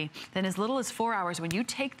clinical study that in as little as 4 hours, when you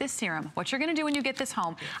take this serum, what you're gonna do when you get this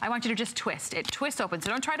home, I want you to just twist. It twists open,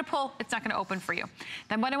 so don't try to pull, it's not gonna open for you.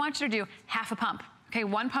 Then what I want you to do, half a pump. Okay,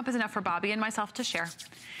 1 pump is enough for Bobby and myself to share.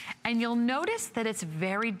 And you'll notice that it's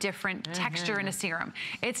very different texture in a serum.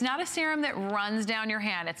 It's not a serum that runs down your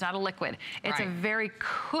hand. It's not a liquid. It's a very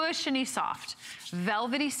cushiony, soft,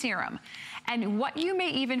 velvety serum. And what you may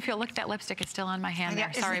even feel, look, that lipstick is still on my hand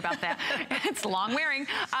there. Sorry about that. It's long wearing.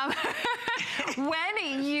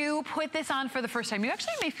 When you put this on for the first time, you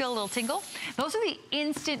actually may feel a little tingle. Those are the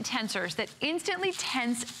instant tensors that instantly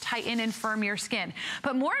tense, tighten, and firm your skin.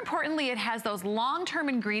 But more importantly, it has those long-term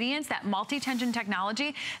ingredients, that multi-tension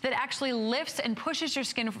technology that actually lifts and pushes your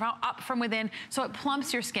skin up from within, so it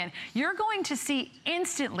plumps your skin. You're going to see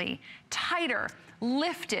instantly tighter,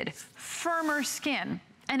 lifted, firmer skin.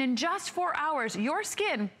 And in just 4 hours, your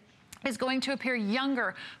skin is going to appear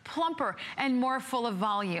younger, plumper, and more full of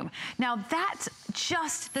volume. Now that's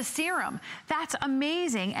just the serum. That's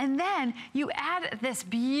amazing. And then you add this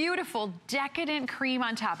beautiful, decadent cream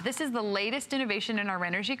on top. This is the latest innovation in our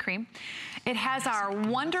Renergy cream. It has our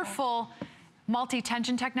wonderful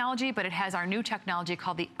multi-tension technology, but it has our new technology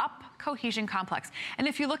called the Up Cohesion Complex. And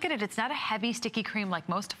if you look at it, it's not a heavy, sticky cream like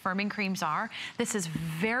most firming creams are. This is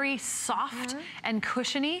very soft and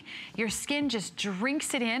cushiony. Your skin just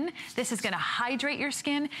drinks it in. This is gonna hydrate your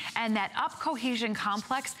skin, and that Up Cohesion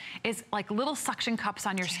Complex is like little suction cups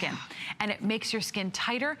on your skin. And it makes your skin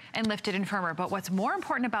tighter and lifted and firmer. But what's more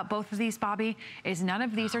important about both of these, Bobby, is none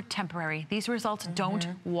of these are temporary. These results don't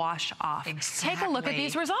wash off. Exactly. Take a look at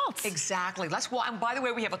these results. Exactly. Let's walk. And by the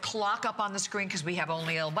way, we have a clock up on the screen because we have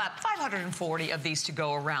only about 540 of these to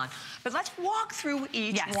go around. But let's walk through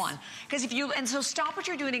each one. Because if you, and so stop what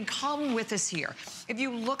you're doing and come with us here. If you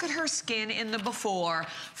look at her skin in the before,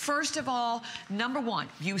 first of all, number one,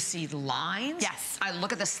 you see lines. Yes. I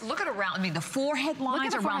look at this, look at around, I mean, the forehead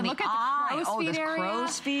lines around the eye. Oh, the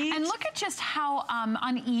crow's feet. And look at just how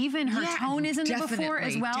uneven her tone is in the before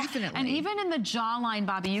as well. Definitely. And even in the jawline,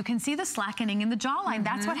 Bobby, you can see the slackening in the jawline.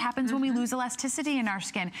 That's what happens when we lose elasticity in our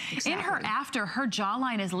skin. In her after, her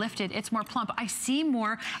jawline is lifted. It's more plump. I see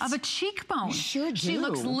more of a cheekbone. You sure do. She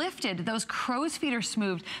looks lifted. Those crow's feet are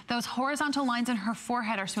smooth. Those horizontal lines in her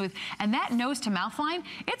forehead are smooth. And that nose to mouth line,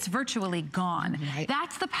 it's virtually gone.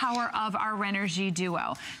 That's the power of our Renergy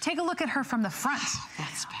Duo. Take a look at her from the front.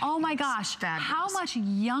 Oh my gosh, how much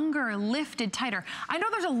younger, lifted, tighter. I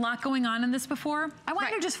know there's a lot going on in this before. I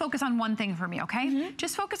want you to just focus on one thing for me, okay?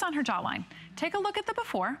 Just focus on her jawline. Take a look at the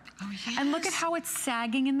before and look at how it's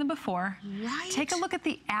sagging in the before. Take a look at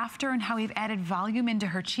the after and how we've added volume into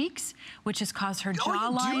her cheeks, which has caused her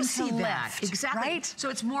jawline to lift. Exactly. Right? So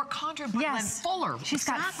it's more contour and fuller. She's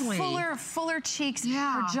got fuller cheeks.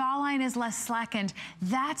 Her jawline is less slackened.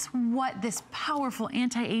 That's what this powerful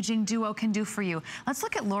anti-aging duo can do for you. Let's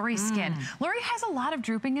look at Lori's skin. Lori has a lot of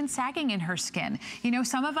drooping and sagging in her skin. You know,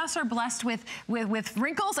 some of us are blessed with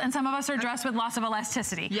wrinkles and some of us are dressed with loss of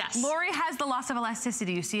elasticity. Lori has the loss of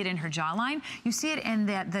elasticity. You see it in her jawline. You see it in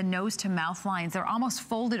the nose to mouth lines. They're almost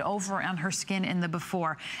folded over on her skin in the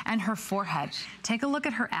before, and her forehead. Take a look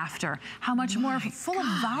at her after. How much more full of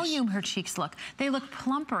volume her cheeks look. They look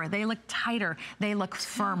plumper. They look tighter. They look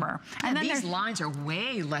firmer. And then these lines are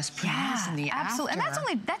way less pronounced in the absolutely.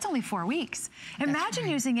 after. And that's only 4 weeks. Imagine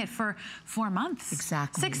using it for 4 months.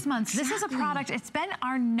 6 months. This is a product, it's been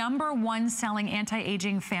our #1 selling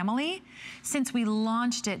anti-aging family since we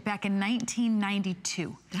launched it back in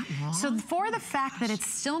 1992. That long? So for the fact that it's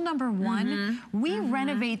still #1, we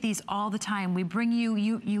renovate these all the time. We bring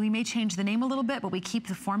we may change the name a little bit, but we keep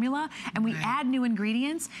the formula and we add new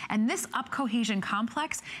ingredients. And this Up Cohesion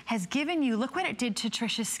Complex has given you, look what it did to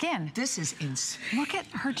Trisha's skin. This is insane. Look at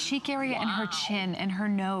her cheek area and her chin and her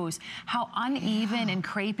nose. How uneven and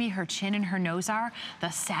crepey her chin and her nose are. The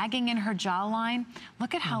sagging in her jawline.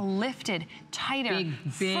 Look at how lifted, tighter,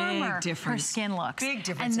 firmer her skin looks. Big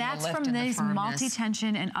difference. And that's from these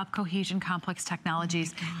multi-tension and Up Cohesion Complex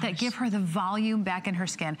technologies that give her the volume back in her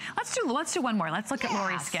skin. Let's do one more. Let's look at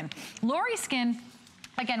Lori's skin. Lori's skin.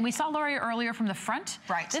 Again, we saw Lori earlier from the front.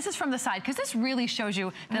 This is from the side, because this really shows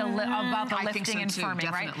you about the lifting and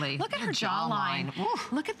firming, right? Look at her jawline.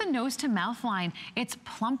 Look at the nose to mouth line. It's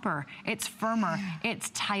plumper, it's firmer, it's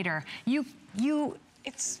tighter. You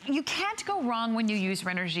can't go wrong when you use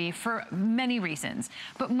Renergy for many reasons.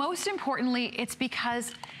 But most importantly, it's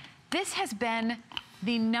because this has been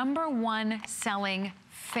the #1 selling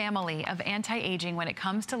family of anti-aging when it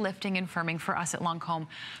comes to lifting and firming for us at Lancome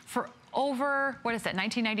for over, what is that,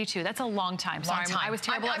 1992? That's a long time. Sorry, I was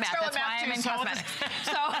terrible at math. That's why I'm in cosmetics.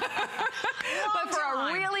 But for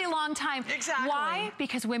a really long time. Why?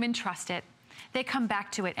 Because women trust it. They come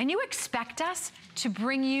back to it. And you expect us to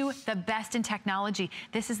bring you the best in technology.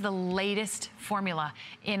 This is the latest formula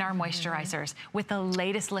in our moisturizers with the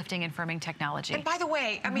latest lifting and firming technology. And by the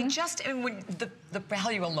way, I mean, just the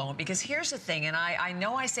value alone, because here's the thing, and I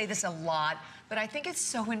know I say this a lot, but I think it's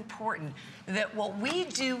so important that what we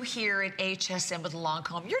do here at HSN with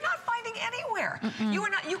Lancome, you're not finding anywhere.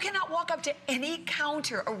 You cannot walk up to any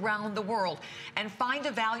counter around the world and find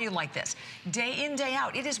a value like this. Day in, day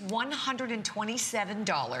out, it is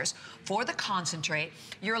 $127 for the concentrate.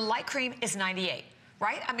 Your light cream is $98.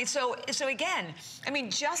 right? I mean, so again, I mean,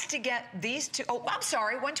 just to get these two, oh, I'm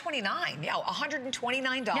sorry, $129. Yeah,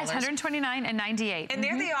 $129. Yes, $129.98. And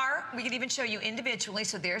there they are. We can even show you individually.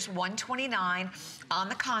 So there's $129 on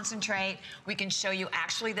the concentrate. We can show you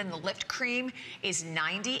actually then the lift cream is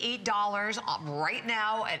 $98 right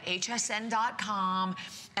now at hsn.com.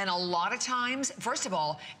 And a lot of times, first of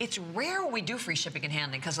all, it's rare when we do free shipping and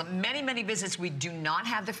handling because many, many visits we do not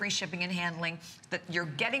have the free shipping and handling. That you're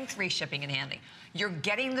getting free shipping and handling. You're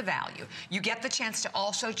getting the value. You get the chance to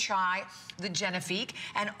also try the Genifique.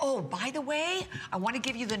 And oh, by the way, I want to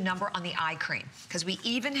give you the number on the eye cream because we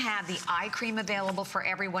even have the eye cream available for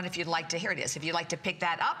everyone if you'd like to. Here it is. If you'd like to pick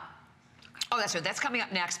that up. Oh, that's right. That's coming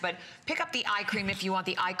up next. But pick up the eye cream if you want.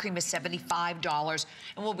 The eye cream is $75,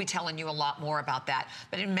 and we'll be telling you a lot more about that.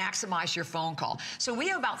 But it maximize your phone call. So we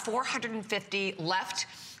have about 450 left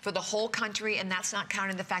for the whole country, and that's not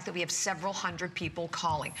counting the fact that we have several hundred people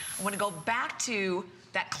calling. I want to go back to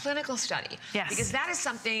that clinical study. Yes. Because that is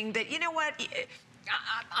something that, you know what,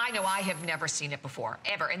 I know I have never seen it before,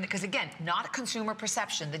 ever. And because, again, not a consumer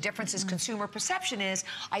perception. The difference is consumer perception is,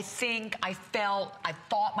 I think, I felt, I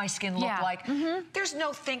thought my skin looked like. There's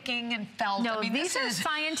no thinking and felt. No, I mean, these are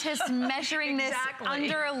scientists measuring this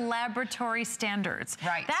under laboratory standards.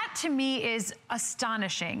 Right. That, to me, is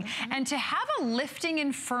astonishing. And to have a lifting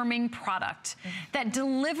and firming product that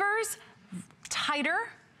delivers tighter,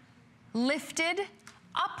 lifted,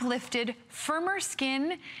 uplifted, firmer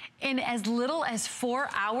skin in as little as 4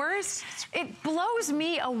 hours, it blows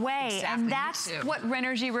me away. Exactly, and that's what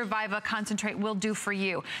Renergy Reviva Concentrate will do for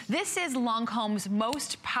you. This is Lancome's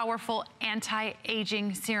most powerful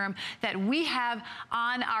anti-aging serum that we have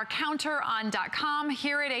on our counter on .com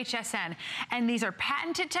here at HSN. And these are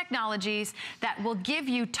patented technologies that will give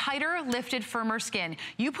you tighter, lifted, firmer skin.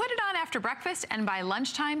 You put it on after breakfast, and by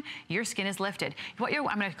lunchtime, your skin is lifted. I'm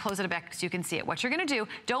going to close it back so you can see it. What you're going to do,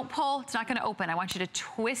 don't pull, it's not going to open. I want you to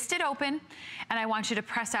twist it open, and I want you to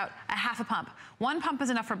press out a half a pump. One pump is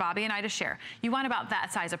enough for Bobby and I to share. You want about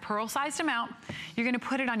that size, a pearl-sized amount. You're going to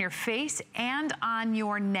put it on your face and on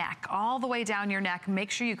your neck, all the way down your neck.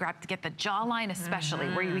 Make sure you get the jawline, especially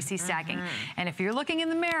where we see sagging. And if you're looking in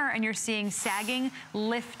the mirror and you're seeing sagging,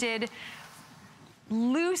 lifted,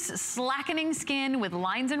 loose, slackening skin with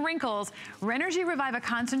lines and wrinkles, Renergy Reviva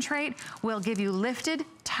Concentrate will give you lifted,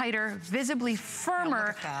 tighter, visibly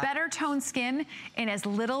firmer, better toned skin in as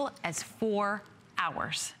little as 4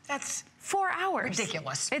 hours. That's 4 hours.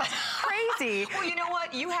 Ridiculous. It's crazy. Well, you know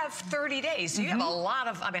what? You have 30 days. So you have a lot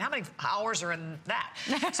of, I mean, how many hours are in that?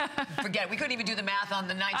 So forget it. We couldn't even do the math on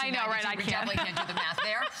the 1992. I know, right? We definitely can't do the math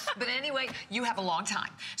there. But anyway, you have a long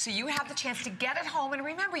time. So you have the chance to get it home. And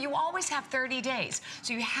remember, you always have 30 days.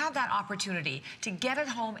 So you have that opportunity to get it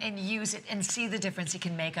home and use it and see the difference it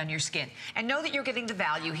can make on your skin. And know that you're getting the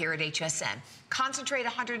value here at HSN. Concentrate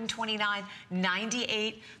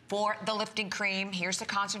 $129.98 for the lifting cream. Here's the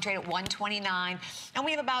concentrate at $129. And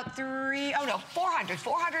we have about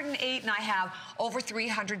 408, and I have over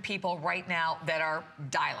 300 people right now that are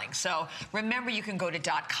dialing. So remember, you can go to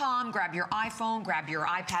 .com, grab your iPhone, grab your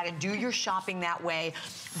iPad, and do your shopping that way.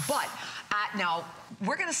 But now,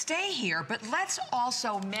 we're going to stay here, but let's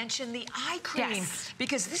also mention the eye cream,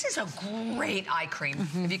 because this is a great eye cream.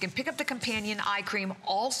 If you can pick up the companion eye cream,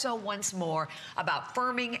 also once more about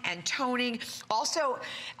firming and toning, also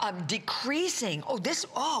decreasing.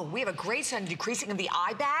 We have a great sign, decreasing of the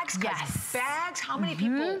eye bags. Bags, how many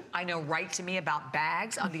people I know write to me about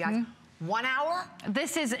bags on the eyes? 1 hour?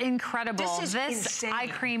 This is incredible. This insane. Eye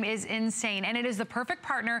cream is insane, and it is the perfect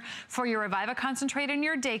partner for your Reviva Concentrate and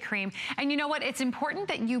your day cream. And you know what? It's important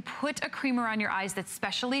that you put a creamer on your eyes that's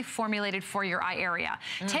specially formulated for your eye area.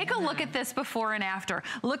 Take a look at this before and after.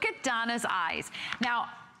 Look at Donna's eyes. Now,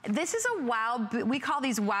 this is a wow, we call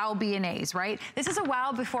these wow B&As, right? This is a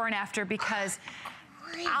wow before and after because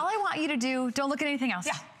all I want you to do, don't look at anything else.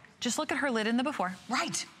 Just look at her lid in the before.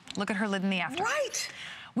 Right. Look at her lid in the after. Right.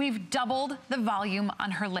 We've doubled the volume on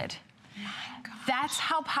her lid. That's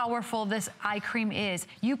how powerful this eye cream is.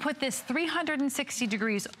 You put this 360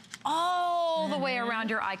 degrees all the way around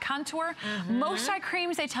your eye contour. Most eye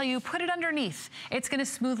creams, they tell you, put it underneath. It's gonna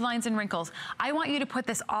smooth lines and wrinkles. I want you to put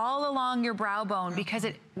this all along your brow bone because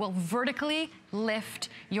it will vertically lift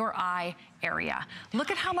your eye area. Look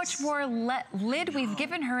at how much more lid we've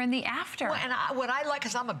given her in the after. Well, and what I like,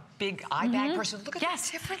 because I'm a big eye bag person, look at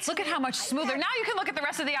the difference. Look at how much smoother. Now you can look at the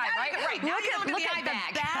rest of the eye, right? Now you can look at the eye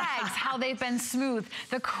bag. bags, how they've been smooth.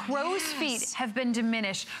 The crow's feet have been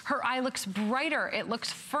diminished. Her eye looks brighter. It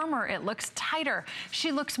looks firmer. It looks tighter.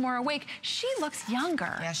 She looks more awake. She looks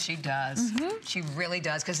younger. Yes, she does. She really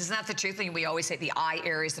does. Because isn't that the truth? We always say the eye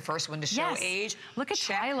area is the first one to show age. Look at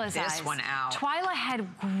Twyla's eyes. This one out. Twyla had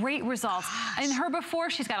great results. In her before,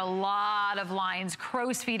 she's got a lot of lines.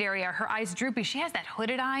 Crow's feet area. Her eyes droopy. She has that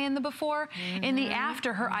hooded eye in the before. In the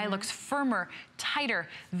after, her eye looks firmer, tighter,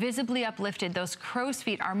 visibly uplifted. Those crow's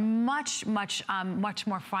feet are much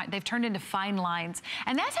more fine. They've turned into fine lines.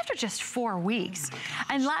 And that's after just 4 weeks.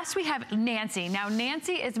 And last we have Nancy. Now,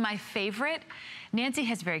 Nancy is my favorite. Nancy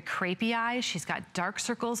has very crepey eyes. She's got dark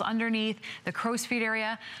circles underneath the crow's feet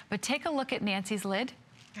area. But take a look at Nancy's lid.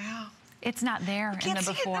 Yeah. It's not there in the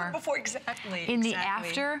before. Exactly. In the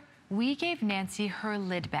after, we gave Nancy her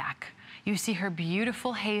lid back. You see her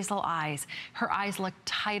beautiful hazel eyes. Her eyes look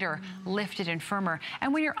tighter, lifted, and firmer.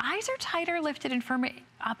 And when your eyes are tighter, lifted, and firmer,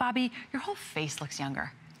 Bobby, your whole face looks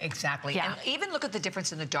younger. Exactly. Yeah. And even look at the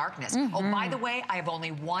difference in the darkness. Oh, by the way, I have only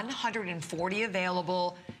 140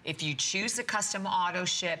 available if you choose the custom auto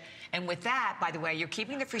ship. And with that, by the way, you're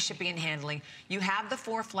keeping the free shipping and handling. You have the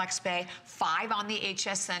 4 FlexPay, 5 on the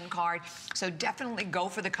HSN card. So definitely go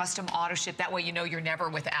for the custom auto ship. That way you know you're never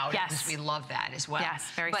without it. Because we love that as well. Yes,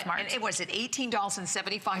 very smart. And it was at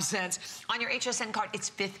 $18.75. On your HSN card, it's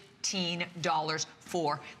 $15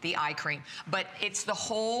 for the eye cream. But it's the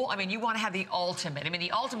whole, I mean, you want to have the ultimate. I mean,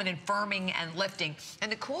 the ultimate in firming and lifting. And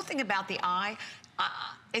the cool thing about the eye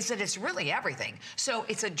is that it's really everything. So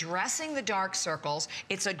it's addressing the dark circles,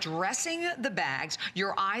 it's addressing the bags,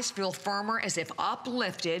 your eyes feel firmer as if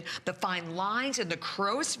uplifted, the fine lines and the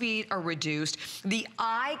crow's feet are reduced, the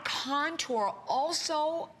eye contour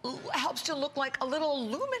also helps to look like a little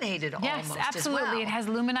illuminated almost. Yes, absolutely. As well. It has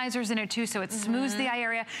luminizers in it too, so it smooths the eye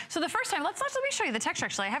area. So the first time, let me show you the texture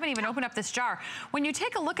actually. I haven't even opened up this jar. When you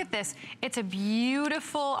take a look at this, it's a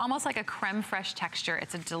beautiful, almost like a creme fraiche texture.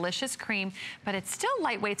 It's a delicious cream, but it's still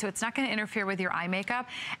lightweight, so it's not going to interfere with your eye makeup.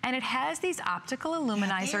 And it has these optical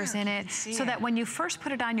illuminizers in it, so that when you first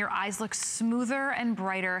put it on, your eyes look smoother and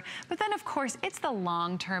brighter. But then, of course, it's the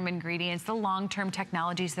long-term ingredients, the long-term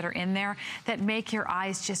technologies that are in there that make your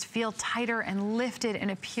eyes just feel tighter and lifted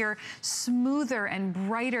and appear smoother and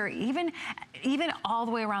brighter, even all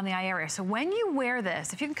the way around the eye area. So when you wear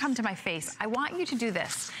this, if you can come to my face, I want you to do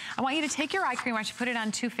this. I want you to take your eye cream, I want you to put it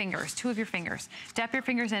on 2 fingers, 2 of your fingers. Step your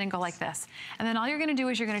fingers in and go like this. And then all you're gonna do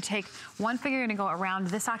is you're gonna take one finger, you're gonna go around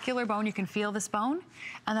this ocular bone, you can feel this bone,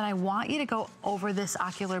 and then I want you to go over this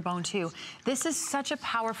ocular bone too. This is such a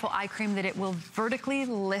powerful eye cream that it will vertically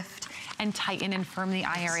lift and tighten and firm the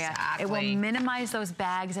eye area. It will minimize those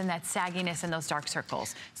bags and that sagginess and those dark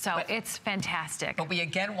circles. So it's fantastic. But we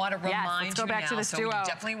again want to remind let's go back to this duo. You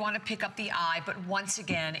definitely want to pick up the eye, but once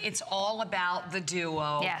again, it's all about the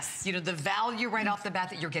duo. Yes. You know, the value right off the bat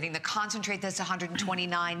that you're getting, the concentrate that's $129,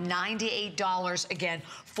 $98 again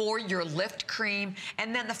for your lift cream,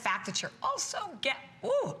 and then the fact that you're also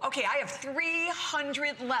okay, I have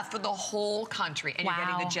 300 left for the whole country, and you're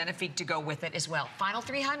getting the Genifique to go with it as well. Final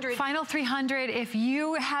 300. Final 300. If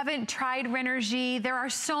you haven't tried Renergie, there are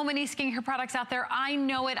so many skincare products out there. I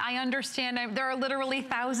know it. I understand. There are literally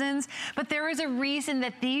thousands, but there is a reason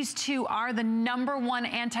that these two are the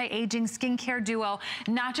 #1 anti-aging skincare duo,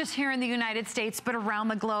 not just here in the United States, but around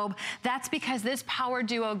the globe. That's because this power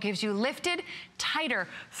duo gives you lifted, tighter,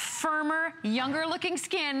 firmer, younger looking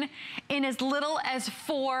skin in as little as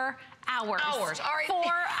 4 hours. All right. 4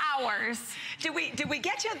 hours. Did we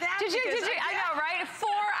get you that? Did you? I know, right? 4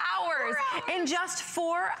 hours. 4 hours. In just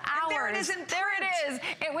 4 hours. And there it is in print. There it is.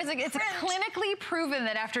 It's clinically proven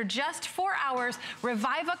that after just 4 hours,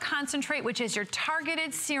 Reviva Concentrate, which is your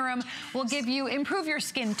targeted serum, will improve your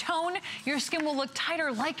skin tone. Your skin will look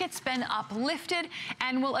tighter, like it's been uplifted,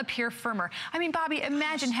 and will appear firmer. I mean, Bobby,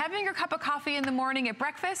 imagine having your cup of coffee in the morning at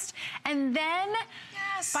breakfast, and then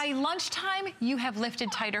by lunchtime, you have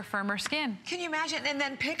lifted, tighter, firmer skin. Can you imagine? And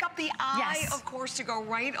then pick up the eye, of course, to go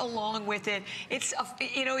right along with it. It's,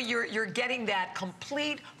 you know, you're getting that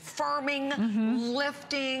complete firming,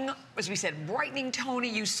 lifting, as we said, brightening,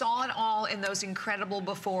 toning. You saw it all in those incredible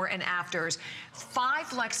before and afters. 5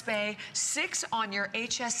 FlexPay, 6 on your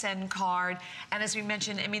HSN card. And as we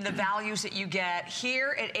mentioned, I mean, the values that you get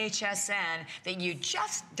here at HSN that you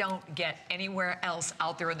just don't get anywhere else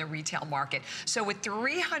out there in the retail market. So with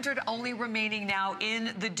 300 only remaining now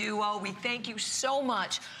in the duo, we thank you so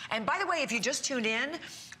much. And by the way, if you just tuned in,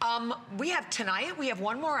 we have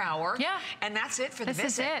 1 more hour. Yeah. And that's it for the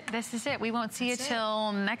visit. This is it. We won't see you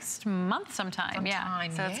till next month sometime. Yeah.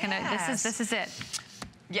 So it's this is it.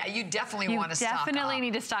 Yeah, you definitely want to stock up. You definitely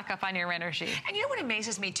need to stock up on your energy. And you know what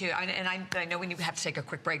amazes me too, and I know we have to take a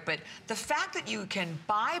quick break, but the fact that you can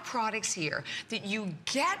buy products here, that you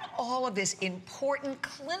get all of this important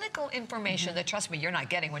clinical information that, trust me, you're not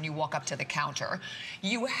getting when you walk up to the counter.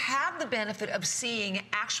 You have the benefit of seeing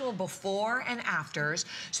actual before and afters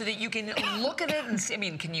so that you can look at it and see, I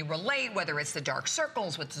mean, can you relate, whether it's the dark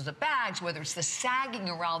circles, whether it's the bags, whether it's the sagging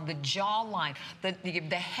around the jawline,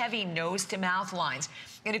 the heavy nose to mouth lines.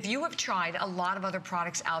 And if you have tried a lot of other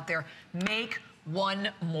products out there, make one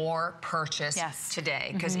more purchase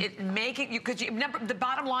today, because remember, the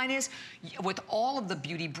bottom line is, with all of the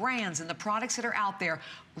beauty brands and the products that are out there,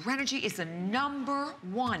 Renogy is the number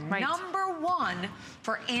one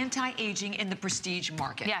for anti-aging in the prestige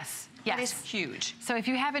market. Yes. That is huge. So if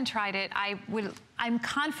you haven't tried it, I'm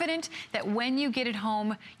confident that when you get it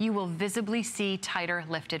home, you will visibly see tighter,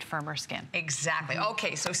 lifted, firmer skin. Exactly.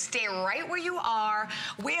 Okay, so stay right where you are.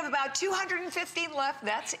 We have about 215 left.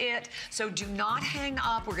 That's it. So do not hang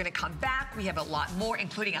up. We're going to come back. We have a lot more,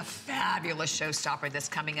 including a fabulous showstopper that's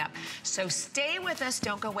coming up. So stay with us.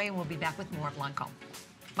 Don't go away, and we'll be back with more of Lancome.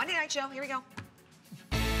 Monday Night Show. Here we go.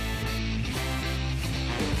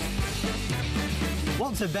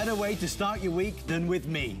 What's a better way to start your week than with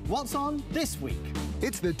me? What's on this week?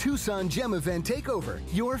 It's the Tucson Gem Event Takeover.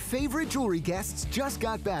 Your favorite jewelry guests just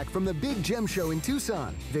got back from the big gem show in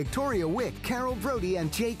Tucson. Victoria Wick, Carol Brody,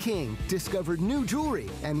 and Jay King discovered new jewelry,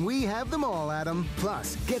 and we have them all, Adam.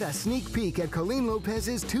 Plus, get a sneak peek at Colleen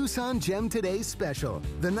Lopez's Tucson Gem Today special.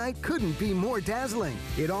 The night couldn't be more dazzling.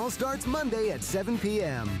 It all starts Monday at 7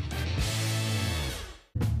 p.m.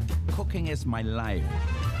 Cooking is my life.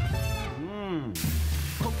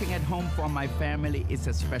 Cooking at home for my family is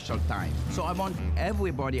a special time. So I want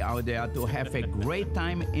everybody out there to have a great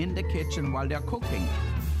time in the kitchen while they're cooking.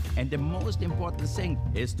 And the most important thing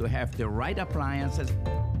is to have the right appliances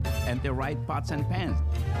and the right pots and pans.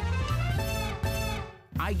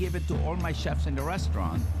 I give it to all my chefs in the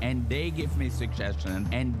restaurant, and they give me suggestions,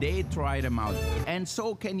 and they try them out. And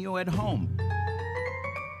so can you at home.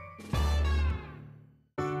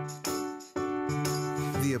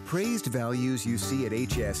 The appraised values you see at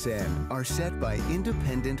HSN are set by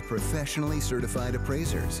independent, professionally certified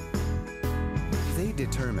appraisers. They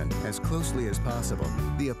determine, as closely as possible,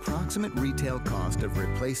 the approximate retail cost of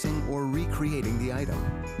replacing or recreating the item,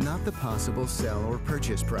 not the possible sell or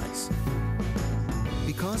purchase price.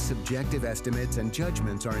 Because subjective estimates and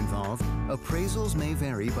judgments are involved, appraisals may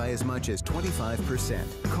vary by as much as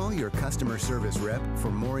 25%. Call your customer service rep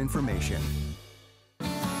for more information.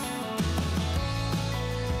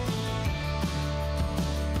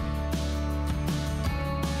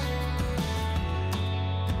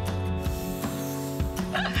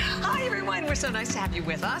 We're so nice to have you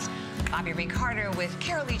with us. Bobby Ray Carter with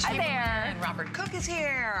Carol Lee Chamberlain. And Robert Cook is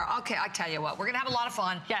here. Okay, I tell you what, we're gonna have a lot of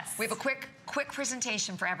fun. Yes. We have a quick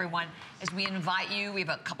presentation for everyone as we invite you. We have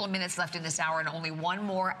a couple of minutes left in this hour and only one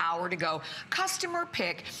more hour to go. Customer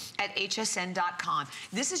pick at hsn.com.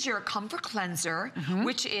 This is your Comfort Cleanser,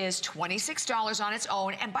 which is $26 on its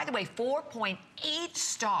own. And by the way, 4.8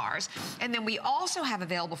 stars. And then we also have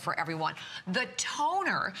available for everyone the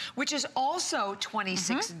toner, which is also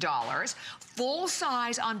 $26. Full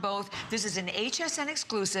size on both. This is an HSN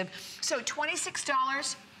exclusive. So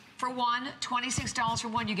 $26 for one, $26 for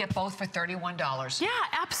one. You get both for $31. Yeah,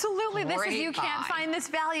 absolutely. Great this is, you can't find this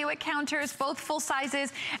value at counters, both full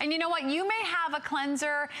sizes. And you know what? You may have a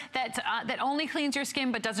cleanser that only cleans your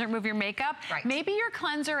skin but doesn't remove your makeup. Right. Maybe your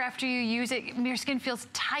cleanser, after you use it, your skin feels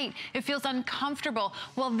tight. It feels uncomfortable.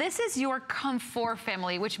 Well, this is your Comfort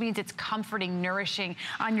family, which means it's comforting, nourishing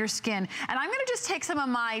on your skin. And I'm gonna just take some of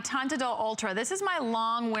my Tantadol Ultra. This is my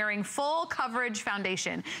long-wearing, full coverage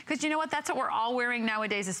foundation. Because you know what? That's what we're all wearing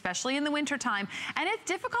nowadays, especially in the wintertime. And it's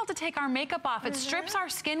difficult to take our makeup off. It strips our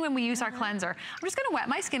skin when we use our cleanser. I'm just gonna wet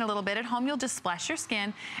my skin a little bit. At home, you'll just splash your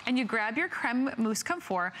skin and you grab your Creme Mousse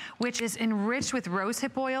Comfort, which is enriched with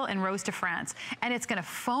rosehip oil and rose de France. And it's gonna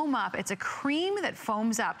foam up. It's a cream that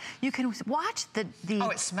foams up. You can watch the Oh,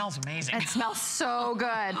 it smells amazing. It smells so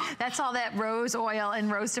good. That's all that rose oil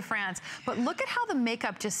and rose de France. But look at how the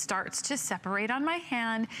makeup just starts to separate on my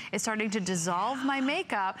hand. It's starting to dissolve my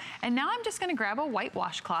makeup. And now I'm just gonna grab a white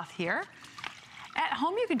washcloth here. At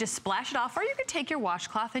home, you can just splash it off, or you can take your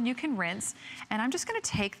washcloth and you can rinse. And I'm just gonna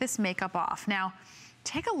take this makeup off. Now,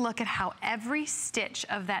 take a look at how every stitch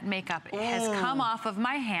of that makeup has come off of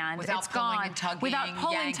my hand. Without it's gone. and tugging, Without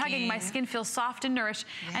pulling and yanking. tugging, my skin feels soft and nourished.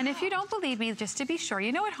 Yeah. And if you don't believe me, just to be sure,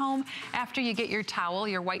 you know at home, after you get your towel,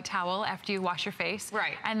 your white towel, after you wash your face,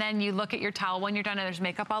 right, and then you look at your towel when you're done and there's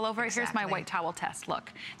makeup all over it, exactly. here's my white towel test.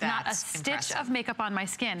 Look, not a stitch impressive. of makeup on my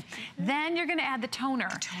skin. Then you're gonna add the toner.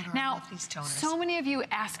 Now, I love these toners. so many of you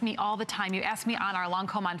ask me all the time. You ask me on our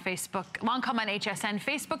Lancome on Facebook, Lancome on HSN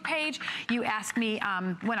Facebook page. You ask me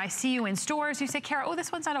when I see you in stores, you say, Kara, oh,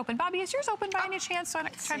 this one's not open. Bobby, is yours open by any chance? So I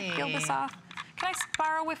can try to peel this off. Can I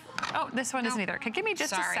borrow with, oh, this one isn't either. Okay, give me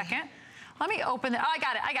just a second. Let me open it. Oh, I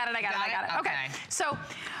got it. Okay. So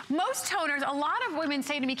most toners, a lot of women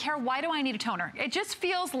say to me, Kara, why do I need a toner? It just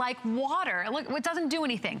feels like water. Look, it doesn't do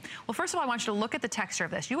anything. Well, first of all, I want you to look at the texture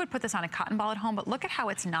of this. You would put this on a cotton ball at home, but look at how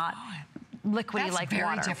it's not liquidy like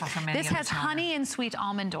water. That's very different from any This other has toner. honey and sweet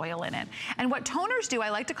almond oil in it. And what toners do, I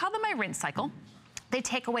like to call them my rinse cycle. They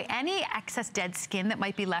take away any excess dead skin that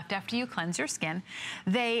might be left after you cleanse your skin.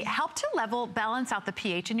 They help to balance out the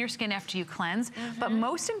pH in your skin after you cleanse. But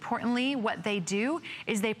most importantly, what they do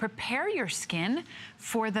is they prepare your skin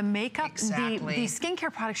for the makeup, the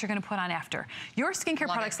skincare products you're gonna put on after. Your skincare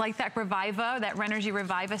products like that Reviva, that Renergy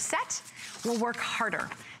Reviva set, will work harder.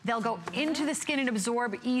 They'll go into the skin and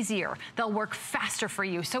absorb easier. They'll work faster for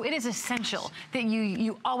you. So it is essential that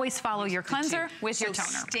you always follow your cleanser with your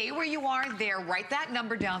toner. Stay where you are there. Write that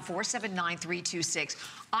number down, 479326.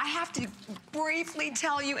 I have to briefly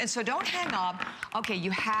tell you, and so don't hang up. Okay, you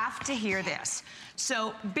have to hear this.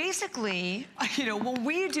 So basically, you know, when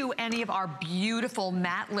we do any of our beautiful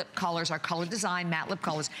matte lip colors, our Color Design matte lip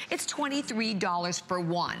colors, it's $23 for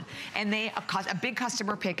one. And they a big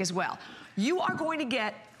customer pick as well. You are going to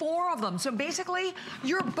get 4 of them. So basically,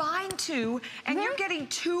 you're buying 2 and you're getting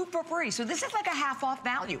 2 for free. So this is like a half off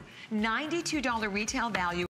value. $92 retail value.